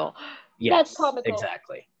comical. Yes, that's comical.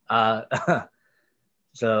 Exactly.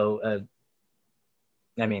 So,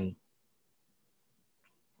 I mean,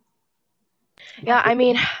 yeah, I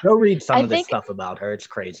mean, go read some of this stuff about her. It's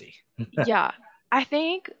crazy. Yeah, I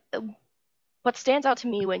think what stands out to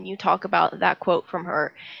me when you talk about that quote from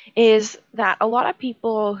her is that a lot of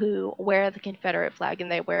people who wear the Confederate flag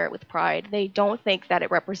and they wear it with pride, they don't think that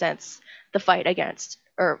it represents the fight against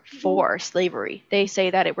or for slavery. They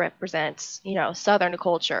say that it represents, Southern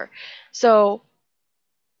culture. So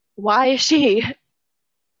why is she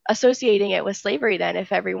associating it with slavery then,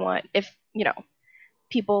 if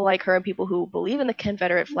people like her and people who believe in the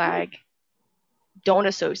Confederate flag don't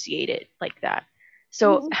associate it like that?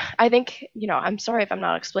 So I think, I'm sorry if I'm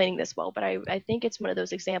not explaining this well, but I think it's one of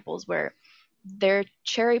those examples where they're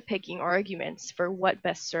cherry picking arguments for what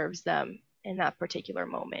best serves them in that particular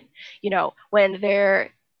moment. When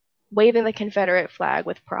they're waving the Confederate flag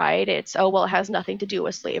with pride, it's, oh, well, it has nothing to do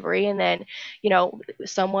with slavery. And then,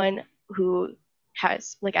 someone who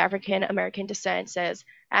has like African American descent says,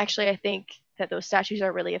 actually, I think that those statues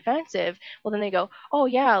are really offensive. Well, then they go, oh,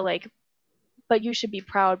 yeah, but you should be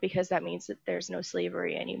proud because that means that there's no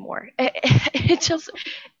slavery anymore.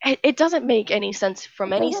 It doesn't make any sense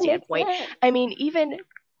from any standpoint. I mean, even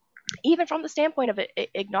from the standpoint of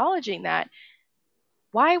acknowledging that,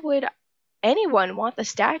 why would anyone want the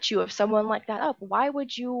statue of someone like that up? Why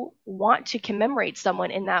would you want to commemorate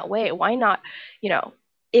someone in that way? Why not,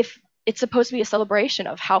 if it's supposed to be a celebration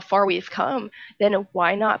of how far we've come, then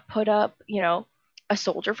why not put up, a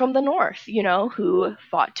soldier from the North, who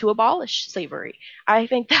fought to abolish slavery? I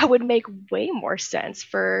think that would make way more sense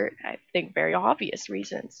for, I think, very obvious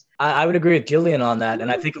reasons. I would agree with Jillian on that. And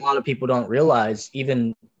I think a lot of people don't realize,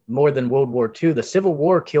 even more than World War II, the Civil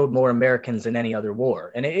War killed more Americans than any other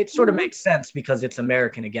war. And it sort of makes sense because it's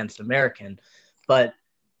American against American. But,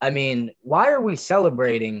 I mean, why are we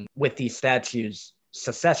celebrating with these statues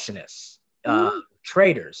secessionists?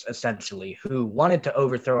 Traitors, essentially, who wanted to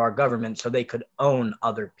overthrow our government so they could own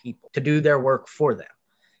other people, to do their work for them.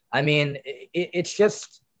 I mean, it's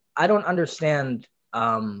just, I don't understand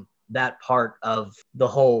that part of the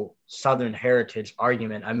whole Southern heritage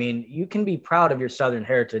argument. I mean, you can be proud of your Southern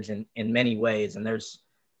heritage in many ways, and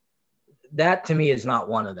that to me is not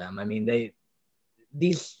one of them. I mean,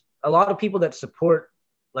 a lot of people that support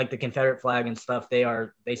like the Confederate flag and stuff,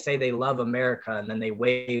 they say they love America, and then they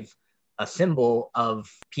wave a symbol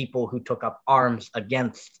of people who took up arms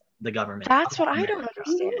against the government. That's what I don't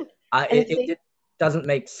understand. It doesn't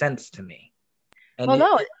make sense to me. And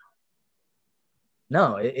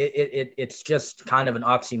it's just kind of an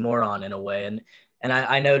oxymoron in a way. And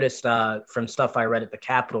I noticed from stuff I read at the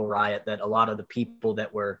Capitol riot that a lot of the people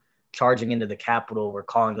that were charging into the Capitol were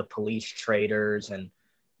calling the police traitors, and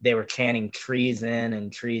they were chanting treason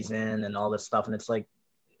and all this stuff. And it's like,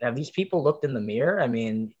 have these people looked in the mirror? I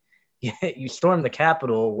mean, you storm the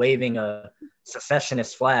Capitol waving a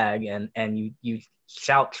secessionist flag, and you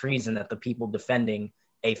shout treason at the people defending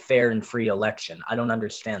a fair and free election. I don't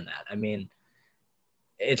understand that. I mean,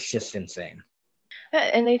 it's just insane.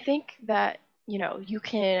 And they think that, you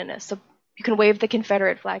can wave the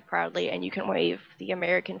Confederate flag proudly and you can wave the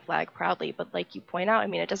American flag proudly, but like you point out, I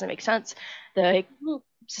mean, it doesn't make sense. The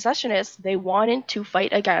secessionists, they wanted to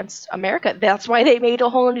fight against America. That's why they made a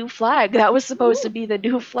whole new flag. That was supposed to be the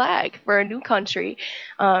new flag for a new country.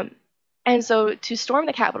 And so to storm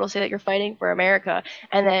the Capitol, say that you're fighting for America,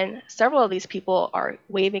 and then several of these people are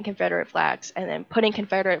waving Confederate flags and then putting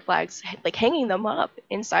Confederate flags, like hanging them up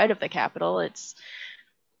inside of the Capitol, it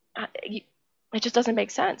just doesn't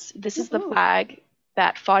make sense. This is the flag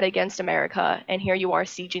that fought against America, and here you are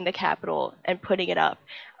sieging the Capitol and putting it up.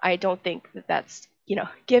 I don't think that that's,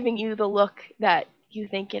 giving you the look that you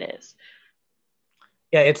think it is.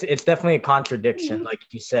 Yeah, it's definitely a contradiction, like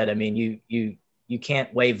you said. I mean, you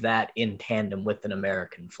can't wave that in tandem with an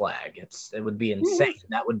American flag. It would be insane.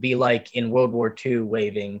 That would be like in World War II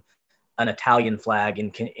waving an Italian flag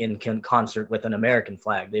in concert with an American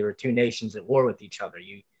flag. They were two nations at war with each other.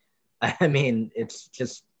 I mean, it's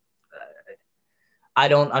just, I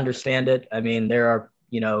don't understand it. I mean, there are,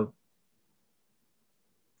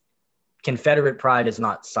 Confederate pride is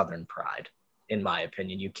not Southern pride, in my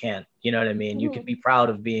opinion. You can't, you know what I mean? You can be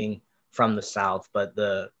proud of being from the South, but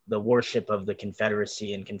the worship of the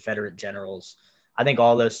Confederacy and Confederate generals, I think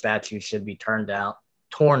all those statues should be torn down.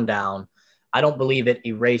 I don't believe it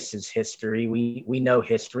erases history. We know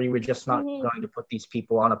history. We're just not going to put these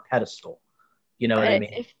people on a pedestal. You know what I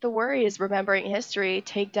mean? If the worry is remembering history,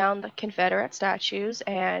 take down the Confederate statues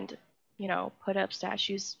and, put up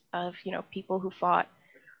statues of, people who fought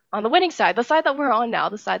on the winning side, the side that we're on now,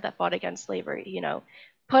 the side that fought against slavery,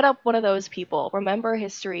 put up one of those people, remember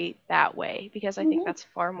history that way, because I think that's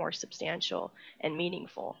far more substantial and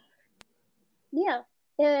meaningful. Yeah,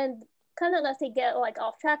 and kind of not to get like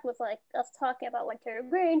off track with like us talking about like Terry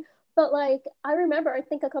Green, but like I remember, I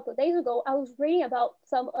think a couple of days ago, I was reading about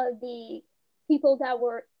some of the people that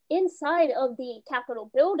were inside of the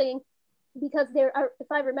Capitol building, because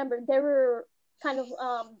if I remember, they were kind of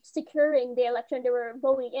securing the election. They were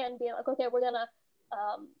voting in, being like, okay, we're gonna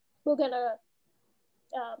I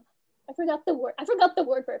forgot the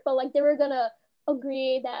word for it, but like they were gonna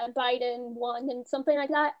agree that Biden won and something like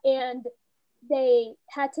that, and they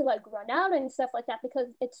had to like run out and stuff like that because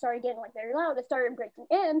it started getting like very loud. It started breaking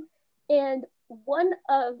in, and one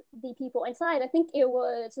of the people inside, I think it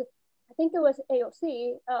was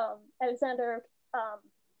AOC, Alexander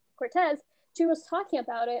Cortez. She was talking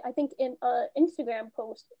about it, I think, in an Instagram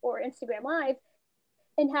post or Instagram Live,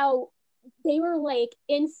 and how they were like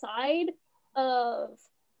inside of,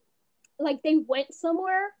 like they went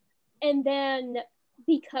somewhere, and then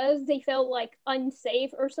because they felt like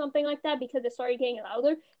unsafe or something like that, because it started getting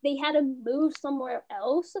louder, they had to move somewhere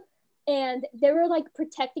else, and they were like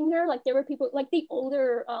protecting her. Like there were people, like the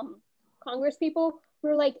older Congress people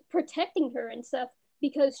were like protecting her and stuff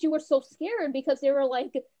because she was so scared, because they were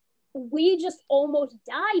like, we just almost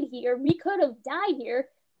died here. We could have died here.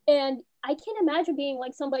 And I can't imagine being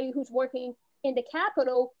like somebody who's working in the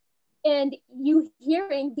Capitol and you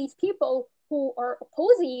hearing these people who are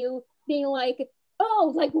opposing you being like,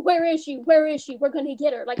 oh, like, where is she? Where is she? We're going to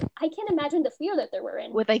get her. Like, I can't imagine the fear that they were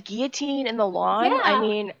in. With a guillotine in the lawn? Yeah. I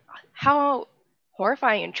mean, how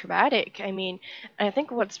horrifying and traumatic. I mean, I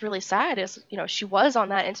think what's really sad is, she was on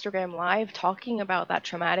that Instagram Live talking about that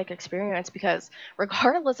traumatic experience, because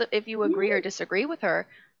regardless of if you agree or disagree with her,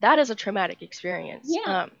 that is a traumatic experience.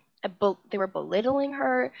 Yeah. They were belittling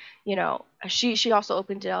her. She also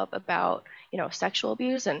opened it up about, sexual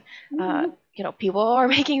abuse, and, people are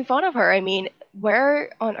making fun of her. I mean,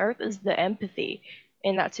 where on earth is the empathy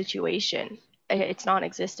in that situation? It's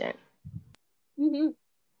non-existent.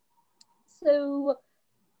 So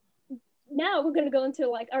now we're going to go into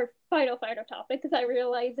like our final topic, because I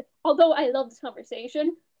realize, although I love this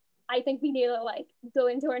conversation, I think we need to like go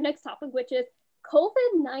into our next topic, which is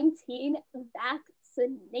COVID-19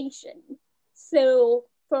 vaccination. So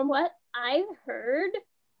from what I've heard,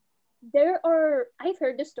 I've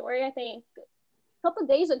heard this story, I think a couple of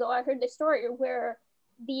days ago, I heard this story where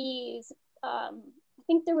these, I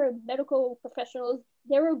think there were medical professionals,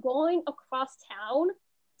 they were going across town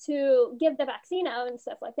to give the vaccine out and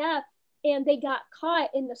stuff like that, and they got caught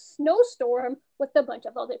in the snowstorm with a bunch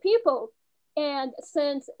of other people. And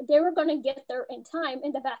since they were going to get there in time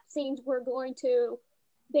and the vaccines were going to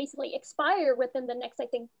basically expire within the next, I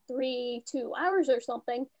think, 2 hours or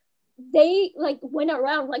something, they like went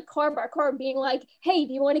around like car by car being like, hey,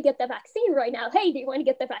 do you want to get the vaccine right now? Hey, do you want to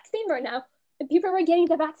get the vaccine right now? and people were getting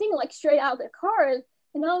the vaccine like straight out of their cars,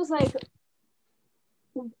 and I was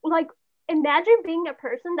like, imagine being a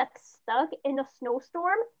person that's stuck in a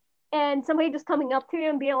snowstorm, and somebody just coming up to you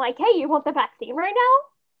and being like, "Hey, you want the vaccine right now?"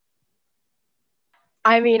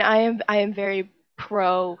 I mean, I am very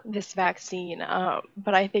pro this vaccine,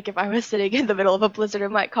 but I think if I was sitting in the middle of a blizzard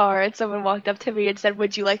in my car and someone walked up to me and said,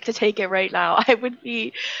 "Would you like to take it right now?" I would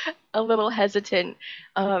be a little hesitant,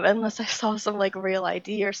 unless I saw some like real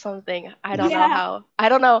ID or something. I don't know Yeah, how. I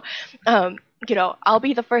don't know. I'll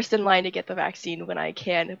be the first in line to get the vaccine when I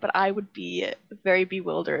can, but I would be very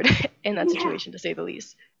bewildered in that yeah. situation, to say the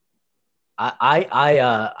least. I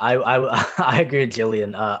agree with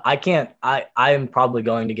Jillian. I can't. I am probably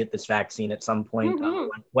going to get this vaccine at some point.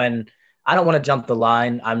 Mm-hmm. When I don't want to jump the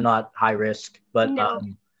line. I'm not high risk, but No.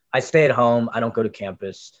 I stay at home. I don't go to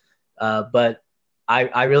campus. But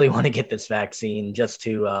I really want to get this vaccine just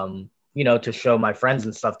to to show my friends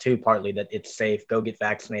and stuff too. Partly that it's safe. Go get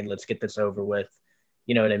vaccinated. Let's get this over with.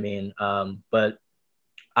 You know what I mean? But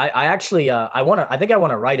I actually I think I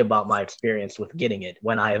want to write about my experience with getting it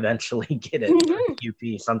when I eventually get it for Mm-hmm. the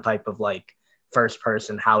UP, some type of like first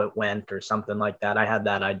person how it went or something like that. I had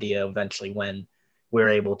that idea eventually when we are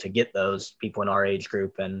able to get those people in our age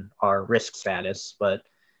group and our risk status. But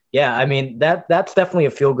yeah, I mean that's definitely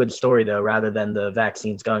a feel good story though, rather than the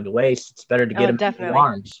vaccines going to waste. It's better to get Oh, them in the definitely.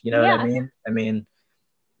 arms. You know what I Yeah, mean? I mean,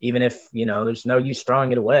 even if there's no use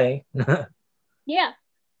throwing it away. yeah.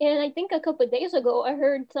 And I think a couple of days ago, I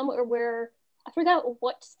heard somewhere where I forgot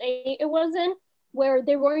what state it was in, where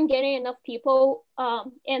they weren't getting enough people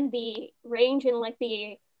in the range and like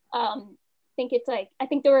I think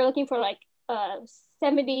they were looking for like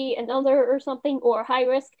 70 and under or something or high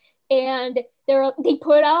risk, and they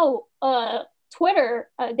put out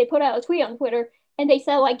they put out a tweet on Twitter, and they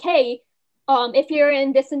said like, hey, if you're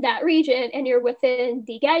in this and that region and you're within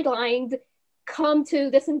the guidelines, come to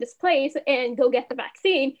this and this place and go get the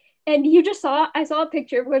vaccine. And I saw a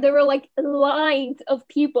picture where there were like lines of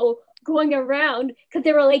people going around because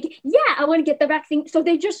they were like, yeah, I want to get the vaccine. So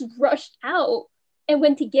they just rushed out and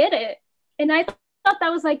went to get it. And I thought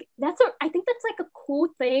that was like, I think that's like a cool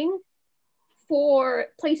thing for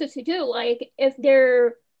places to do. Like if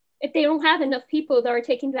they don't have enough people that are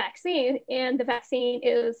taking the vaccine and the vaccine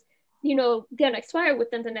is, gonna expire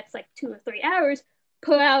within the next like 2 or 3 hours,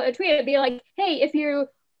 put out a tweet and be like, hey, if you're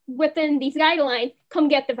within these guidelines, come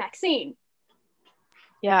get the vaccine.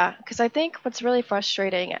 Yeah, because I think what's really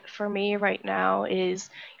frustrating for me right now is,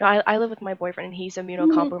 I live with my boyfriend and he's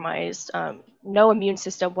Mm-hmm. immunocompromised, no immune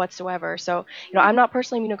system whatsoever. So, I'm not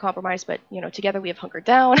personally immunocompromised, but, together we have hunkered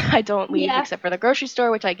down. I don't leave Yeah. except for the grocery store,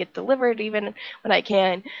 which I get delivered even when I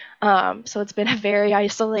can. So it's been a very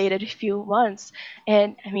isolated few months.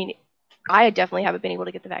 And I mean, I definitely haven't been able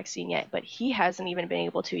to get the vaccine yet, but he hasn't even been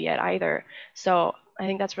able to yet either. So I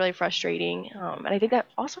think that's really frustrating. And I think that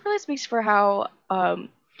also really speaks for how,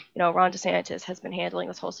 Ron DeSantis has been handling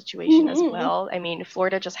this whole situation as Mm-hmm. well. I mean,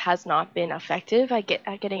 Florida just has not been effective at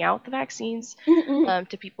getting out the vaccines Mm-hmm.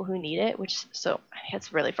 to people who need it, so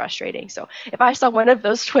it's really frustrating. So if I saw one of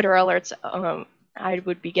those Twitter alerts, I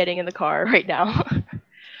would be getting in the car right now.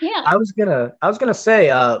 Yeah. I was gonna say,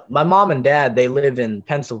 my mom and dad, they live in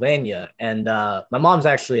Pennsylvania, and my mom's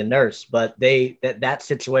actually a nurse, but that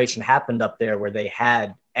situation happened up there where they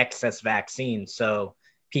had excess vaccines, so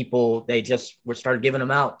people they just were started giving them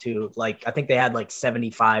out to, like, I think they had like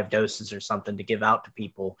 75 doses or something to give out to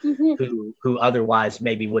people Mm-hmm. who otherwise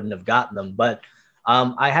maybe wouldn't have gotten them. But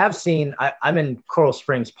I have seen I'm in Coral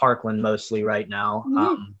Springs, Parkland mostly right now,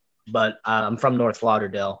 Mm-hmm. but I'm from North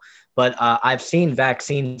Lauderdale. But I've seen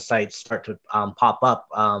vaccine sites start to pop up.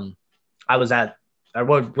 I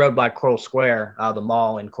rode by Coral Square, the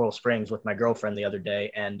mall in Coral Springs, with my girlfriend the other day,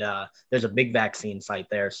 and there's a big vaccine site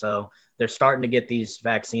there. So they're starting to get these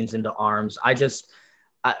vaccines into arms. To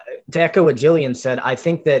echo what Jillian said, I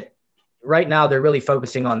think that right now they're really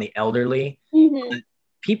focusing on the elderly. Mm-hmm.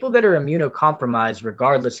 People that are immunocompromised,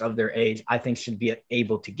 regardless of their age, I think should be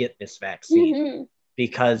able to get this vaccine, Mm-hmm.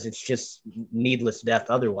 because it's just needless death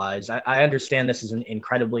otherwise. I understand this is an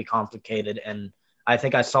incredibly complicated, and I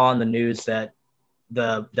think I saw in the news that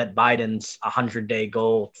Biden's 100-day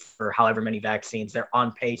goal for however many vaccines, they're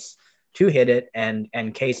on pace to hit it, and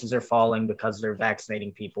cases are falling because they're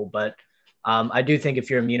vaccinating people. But I do think if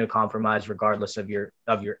you're immunocompromised, regardless of your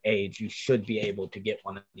age, you should be able to get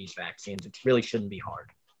one of these vaccines. It really shouldn't be hard.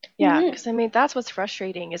 Yeah, Mm-hmm. because I mean that's what's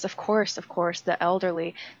frustrating is of course, the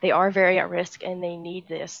elderly, they are very at risk and they need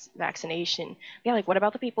this vaccination. Yeah, like what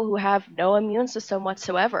about the people who have no immune system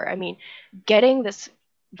whatsoever? I mean, getting this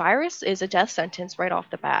virus is a death sentence right off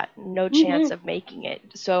the bat. No chance Mm-hmm. of making it.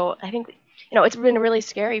 So I think it's been really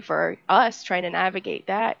scary for us trying to navigate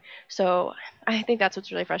that. So I think that's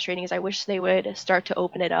what's really frustrating is I wish they would start to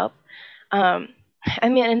open it up. I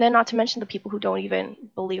mean, and then not to mention the people who don't even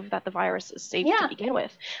believe that the virus is safe to begin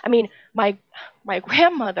with. I mean, my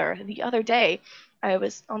grandmother the other day, I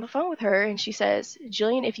was on the phone with her and she says,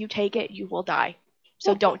 Jillian, if you take it, you will die.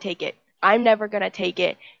 So don't take it. I'm never going to take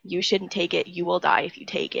it. You shouldn't take it. You will die if you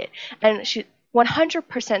take it. And she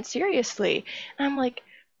 100% seriously. And I'm like,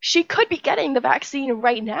 she could be getting the vaccine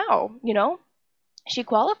right now, She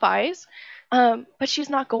qualifies, but she's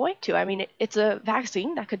not going to. I mean, it's a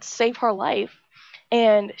vaccine that could save her life,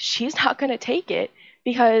 and she's not going to take it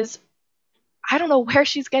because I don't know where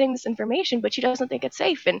she's getting this information, but she doesn't think it's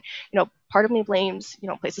safe. And, part of me blames,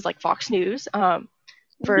 places like Fox News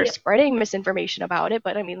for spreading misinformation about it.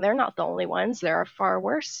 But, I mean, they're not the only ones. There are far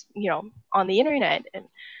worse, on the internet. And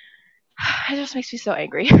it just makes me so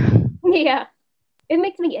angry. Yeah. It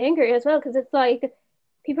makes me angry as well because it's like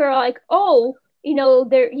people are like, oh,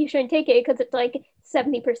 you shouldn't take it because it's like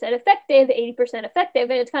 70% effective, 80% effective.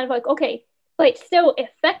 And it's kind of like, okay, but it's still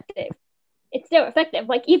effective. It's still effective.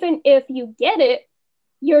 Like, even if you get it,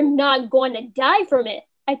 you're not going to die from it.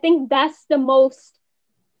 I think that's the most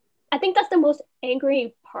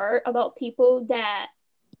angry part about people that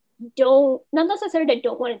not necessarily that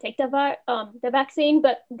don't want to take the vaccine,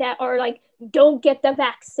 but that are like, don't get the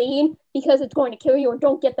vaccine because it's going to kill you, or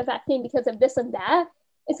don't get the vaccine because of this and that.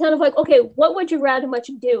 It's kind of like, okay, what would you rather much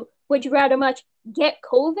do? Would you rather much get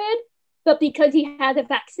COVID, but because you had the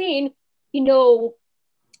vaccine, you're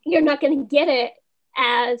not going to get it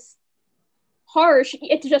as harsh.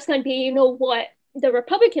 It's just going to be, what the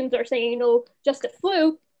Republicans are saying, just the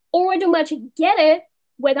flu, or would you much get it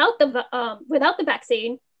without the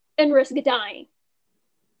vaccine and risk dying?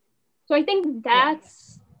 So I think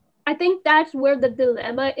that's where the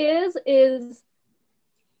dilemma is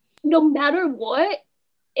no matter what,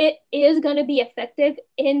 it is going to be effective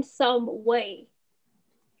in some way.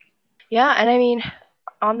 Yeah, and I mean,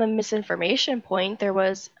 on the misinformation point, there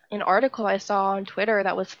was an article I saw on Twitter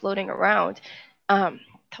that was floating around that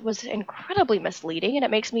was incredibly misleading, and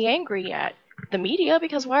it makes me angry at the media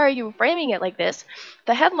because why are you framing it like this?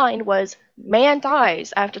 The headline was, man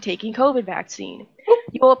dies after taking COVID vaccine.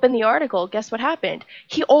 You open the article, guess what happened?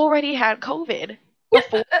 He already had COVID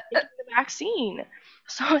before taking the vaccine.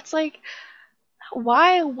 So it's like,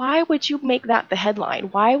 why would you make that the headline?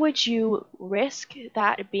 Why would you risk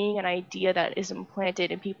that being an idea that is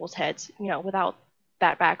implanted in people's heads, without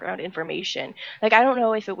that background information? Like, I don't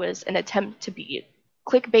know if it was an attempt to be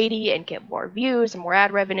clickbaity and get more views and more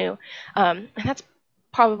ad revenue, and that's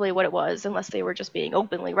probably what it was, unless they were just being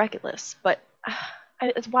openly reckless. But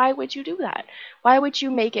why would you do that? Why would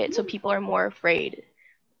you make it so people are more afraid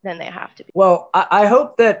than they have to be? Well, I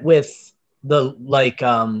hope that with the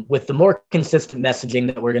more consistent messaging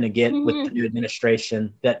that we're going to get with the new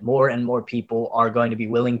administration, that more and more people are going to be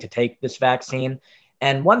willing to take this vaccine.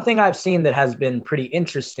 And one thing I've seen that has been pretty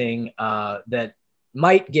interesting that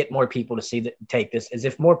might get more people to take this is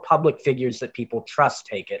if more public figures that people trust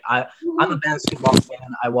take it. I'm a basketball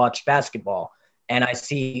fan. I watch basketball, and I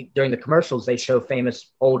see during the commercials they show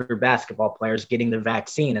famous older basketball players getting the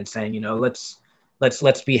vaccine and saying,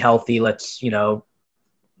 let's be healthy. Let's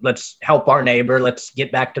help our neighbor. Let's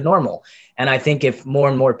get back to normal. And I think if more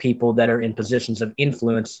and more people that are in positions of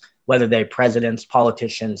influence, whether they're presidents,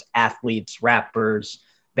 politicians, athletes, rappers,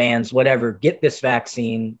 bands, whatever, get this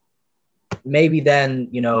vaccine, maybe then,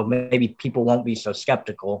 maybe people won't be so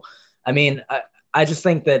skeptical. I mean, I just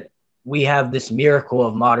think that we have this miracle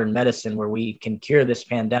of modern medicine where we can cure this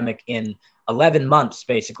pandemic in 11 months,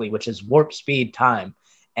 basically, which is warp speed time.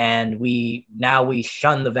 And we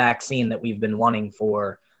shun the vaccine that we've been wanting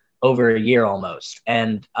for over a year almost.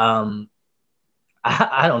 And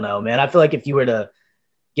I don't know, man. I feel like if you were to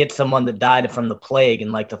get someone that died from the plague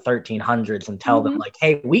in like the 1300s and tell them like,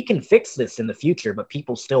 hey, we can fix this in the future, but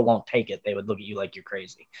people still won't take it, they would look at you like you're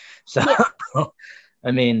crazy. So,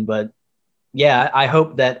 I mean, but yeah, I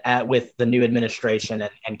hope that with the new administration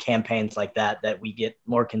and campaigns like that we get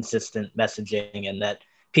more consistent messaging and that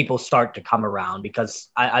people start to come around,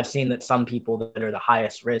 because I've seen that some people that are the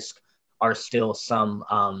highest risk are still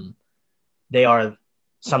they are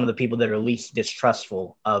some of the people that are least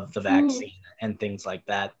distrustful of the vaccine and things like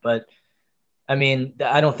that. But I mean,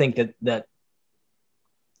 I don't think that the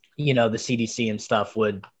CDC and stuff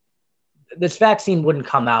this vaccine wouldn't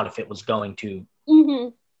come out if it was going to.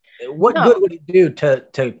 What good would it do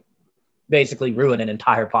to basically ruin an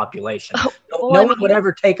entire population? No one would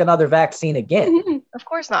ever take another vaccine again. Of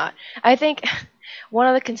course not. I think one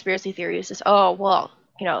of the conspiracy theories is,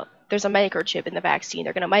 there's a microchip in the vaccine.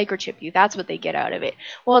 They're going to microchip you. That's what they get out of it.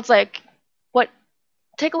 Well, it's like,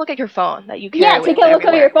 take a look at your phone that you carry. Yeah, take a look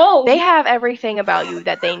at your phone. They have everything about you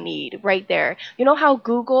that they need right there. You know how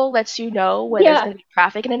Google lets you know when there's going to be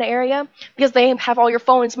traffic in an area? Because they have all your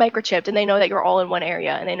phones microchipped, and they know that you're all in one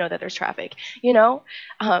area, and they know that there's traffic, you know?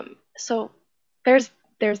 So there's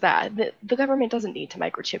that. The government doesn't need to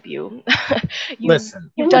microchip you.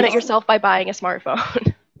 You've done it yourself by buying a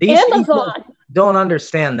smartphone. These people don't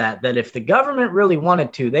understand that if the government really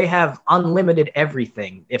wanted to, they have unlimited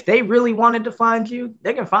everything. If they really wanted to find you,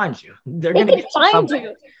 they can find you. They're going to get find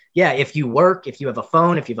you. Yeah, if you work, if you have a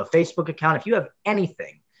phone, if you have a Facebook account, if you have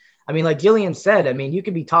anything. I mean, like Jillian said, I mean, you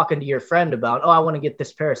could be talking to your friend about, I want to get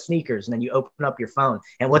this pair of sneakers. And then you open up your phone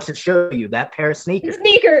and what's it show you? That pair of sneakers.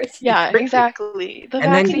 Yeah, exactly. The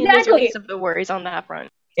vaccine is least of the worries on that front.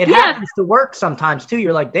 It happens to work sometimes too.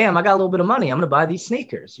 You're like, damn, I got a little bit of money. I'm going to buy these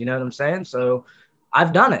sneakers. You know what I'm saying? So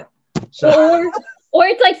I've done it. So. Or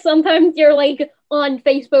it's like sometimes you're like on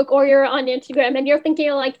Facebook or you're on Instagram and you're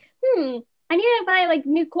thinking like, I need to buy like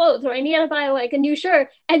new clothes or I need to buy like a new shirt.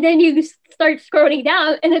 And then you start scrolling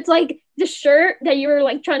down and it's like the shirt that you were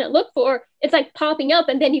like trying to look for, it's like popping up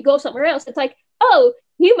and then you go somewhere else. It's like, oh,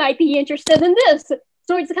 you might be interested in this.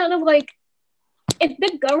 So it's kind of like, if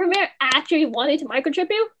the government actually wanted to microchip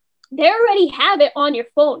you, they already have it on your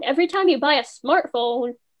phone. Every time you buy a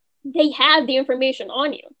smartphone, they have the information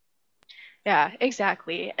on you. Yeah,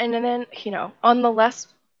 exactly. And then, you know, on the less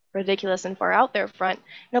ridiculous and far out there front,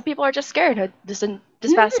 you know, people are just scared. This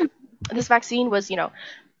vaccine was, you know,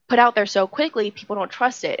 put out there so quickly, people don't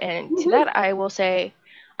trust it. And to that, I will say,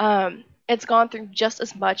 it's gone through just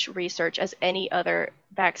as much research as any other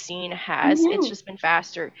vaccine has. It's just been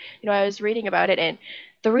faster. You know, I was reading about it, and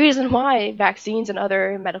the reason why vaccines and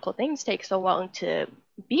other medical things take so long to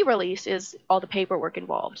be released is all the paperwork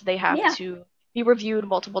involved. They have to be reviewed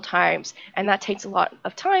multiple times, and that takes a lot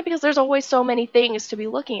of time because there's always so many things to be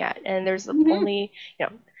looking at, and there's only, you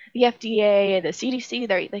know, the FDA and the CDC,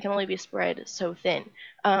 they can only be spread so thin.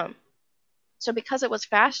 So because it was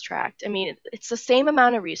fast-tracked, I mean, it's the same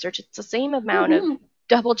amount of research, it's the same amount of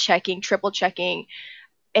double-checking, triple-checking.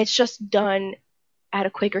 It's just done at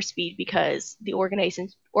a quicker speed because the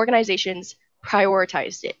organizations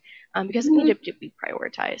prioritized it, because it needed to be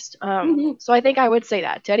prioritized. So I think I would say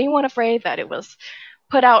that. To anyone afraid that it was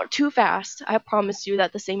put out too fast, I promise you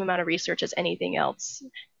that the same amount of research as anything else,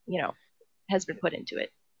 you know, has been put into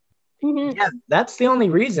it. Yeah, that's the only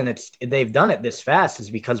reason they've done it this fast is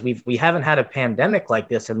because we haven't had a pandemic like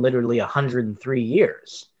this in literally 103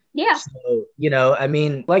 years. Yeah. So, you know, I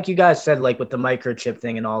mean, like you guys said, like with the microchip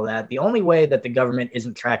thing and all that, the only way that the government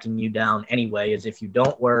isn't tracking you down anyway is if you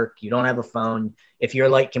don't work, you don't have a phone, if you're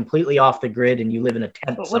like completely off the grid and you live in a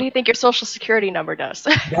tent. What do you think your social security number does?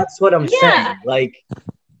 That's what I'm saying. Like,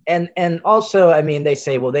 and also, I mean, they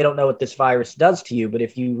say, well, they don't know what this virus does to you, but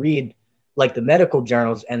if you read like the medical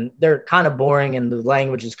journals, and they're kind of boring and the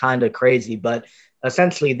language is kind of crazy, but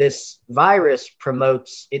essentially this virus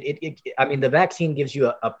promotes I mean, the vaccine gives you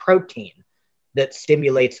a protein that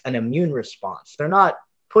stimulates an immune response. They're not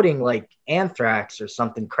putting like anthrax or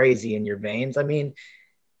something crazy in your veins. I mean,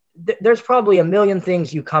 there's probably a million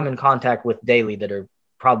things you come in contact with daily that are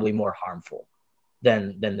probably more harmful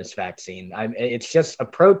than this vaccine. It's just a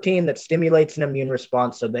protein that stimulates an immune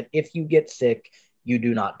response so that if you get sick, you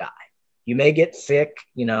do not die. You may get sick,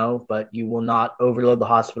 you know, but you will not overload the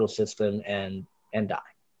hospital system and die.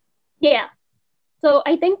 Yeah. So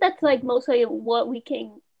I think that's like mostly what we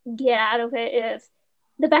can get out of it is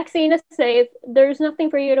the vaccine is safe. There's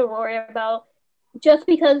nothing for you to worry about just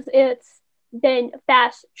because it's been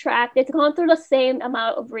fast tracked. It's gone through the same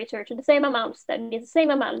amount of research, the same amount of studies, the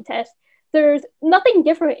same amount of tests. There's nothing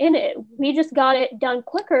different in it. We just got it done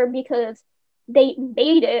quicker because they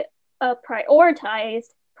made it a prioritized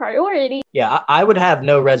priority. Yeah, I would have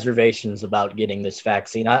no reservations about getting this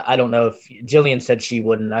vaccine. I don't know if Jillian said she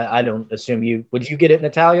wouldn't. I don't assume you would. You get it,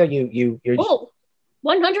 Natalia? You're 100%.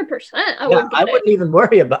 I wouldn't even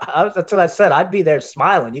worry about. That's what I said. I'd be there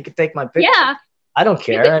smiling. You could take my picture. Yeah. I don't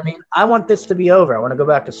care. I mean, I want this to be over. I want to go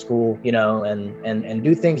back to school, you know, and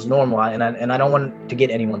do things normal. And I don't want to get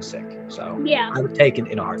anyone sick. So yeah, I would take it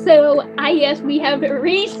in a heartbeat. So I guess we have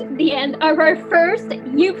reached the end of our first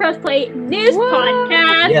U Press Play news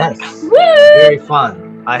podcast. Yes. Woo! Very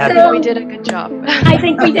fun. I think we did a good job. I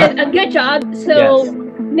think we did a good job. So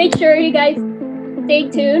make sure you guys stay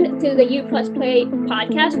tuned to the U Plus Play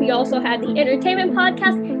podcast. We also have the entertainment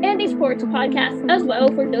podcast and the sports podcast as well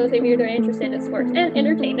for those of you that are interested in sports and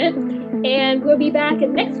entertainment. And we'll be back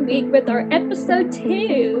next week with our episode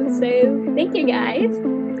 2. So thank you guys.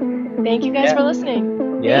 Thank you guys for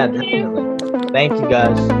listening. Yeah, definitely. Thank you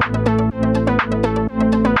guys.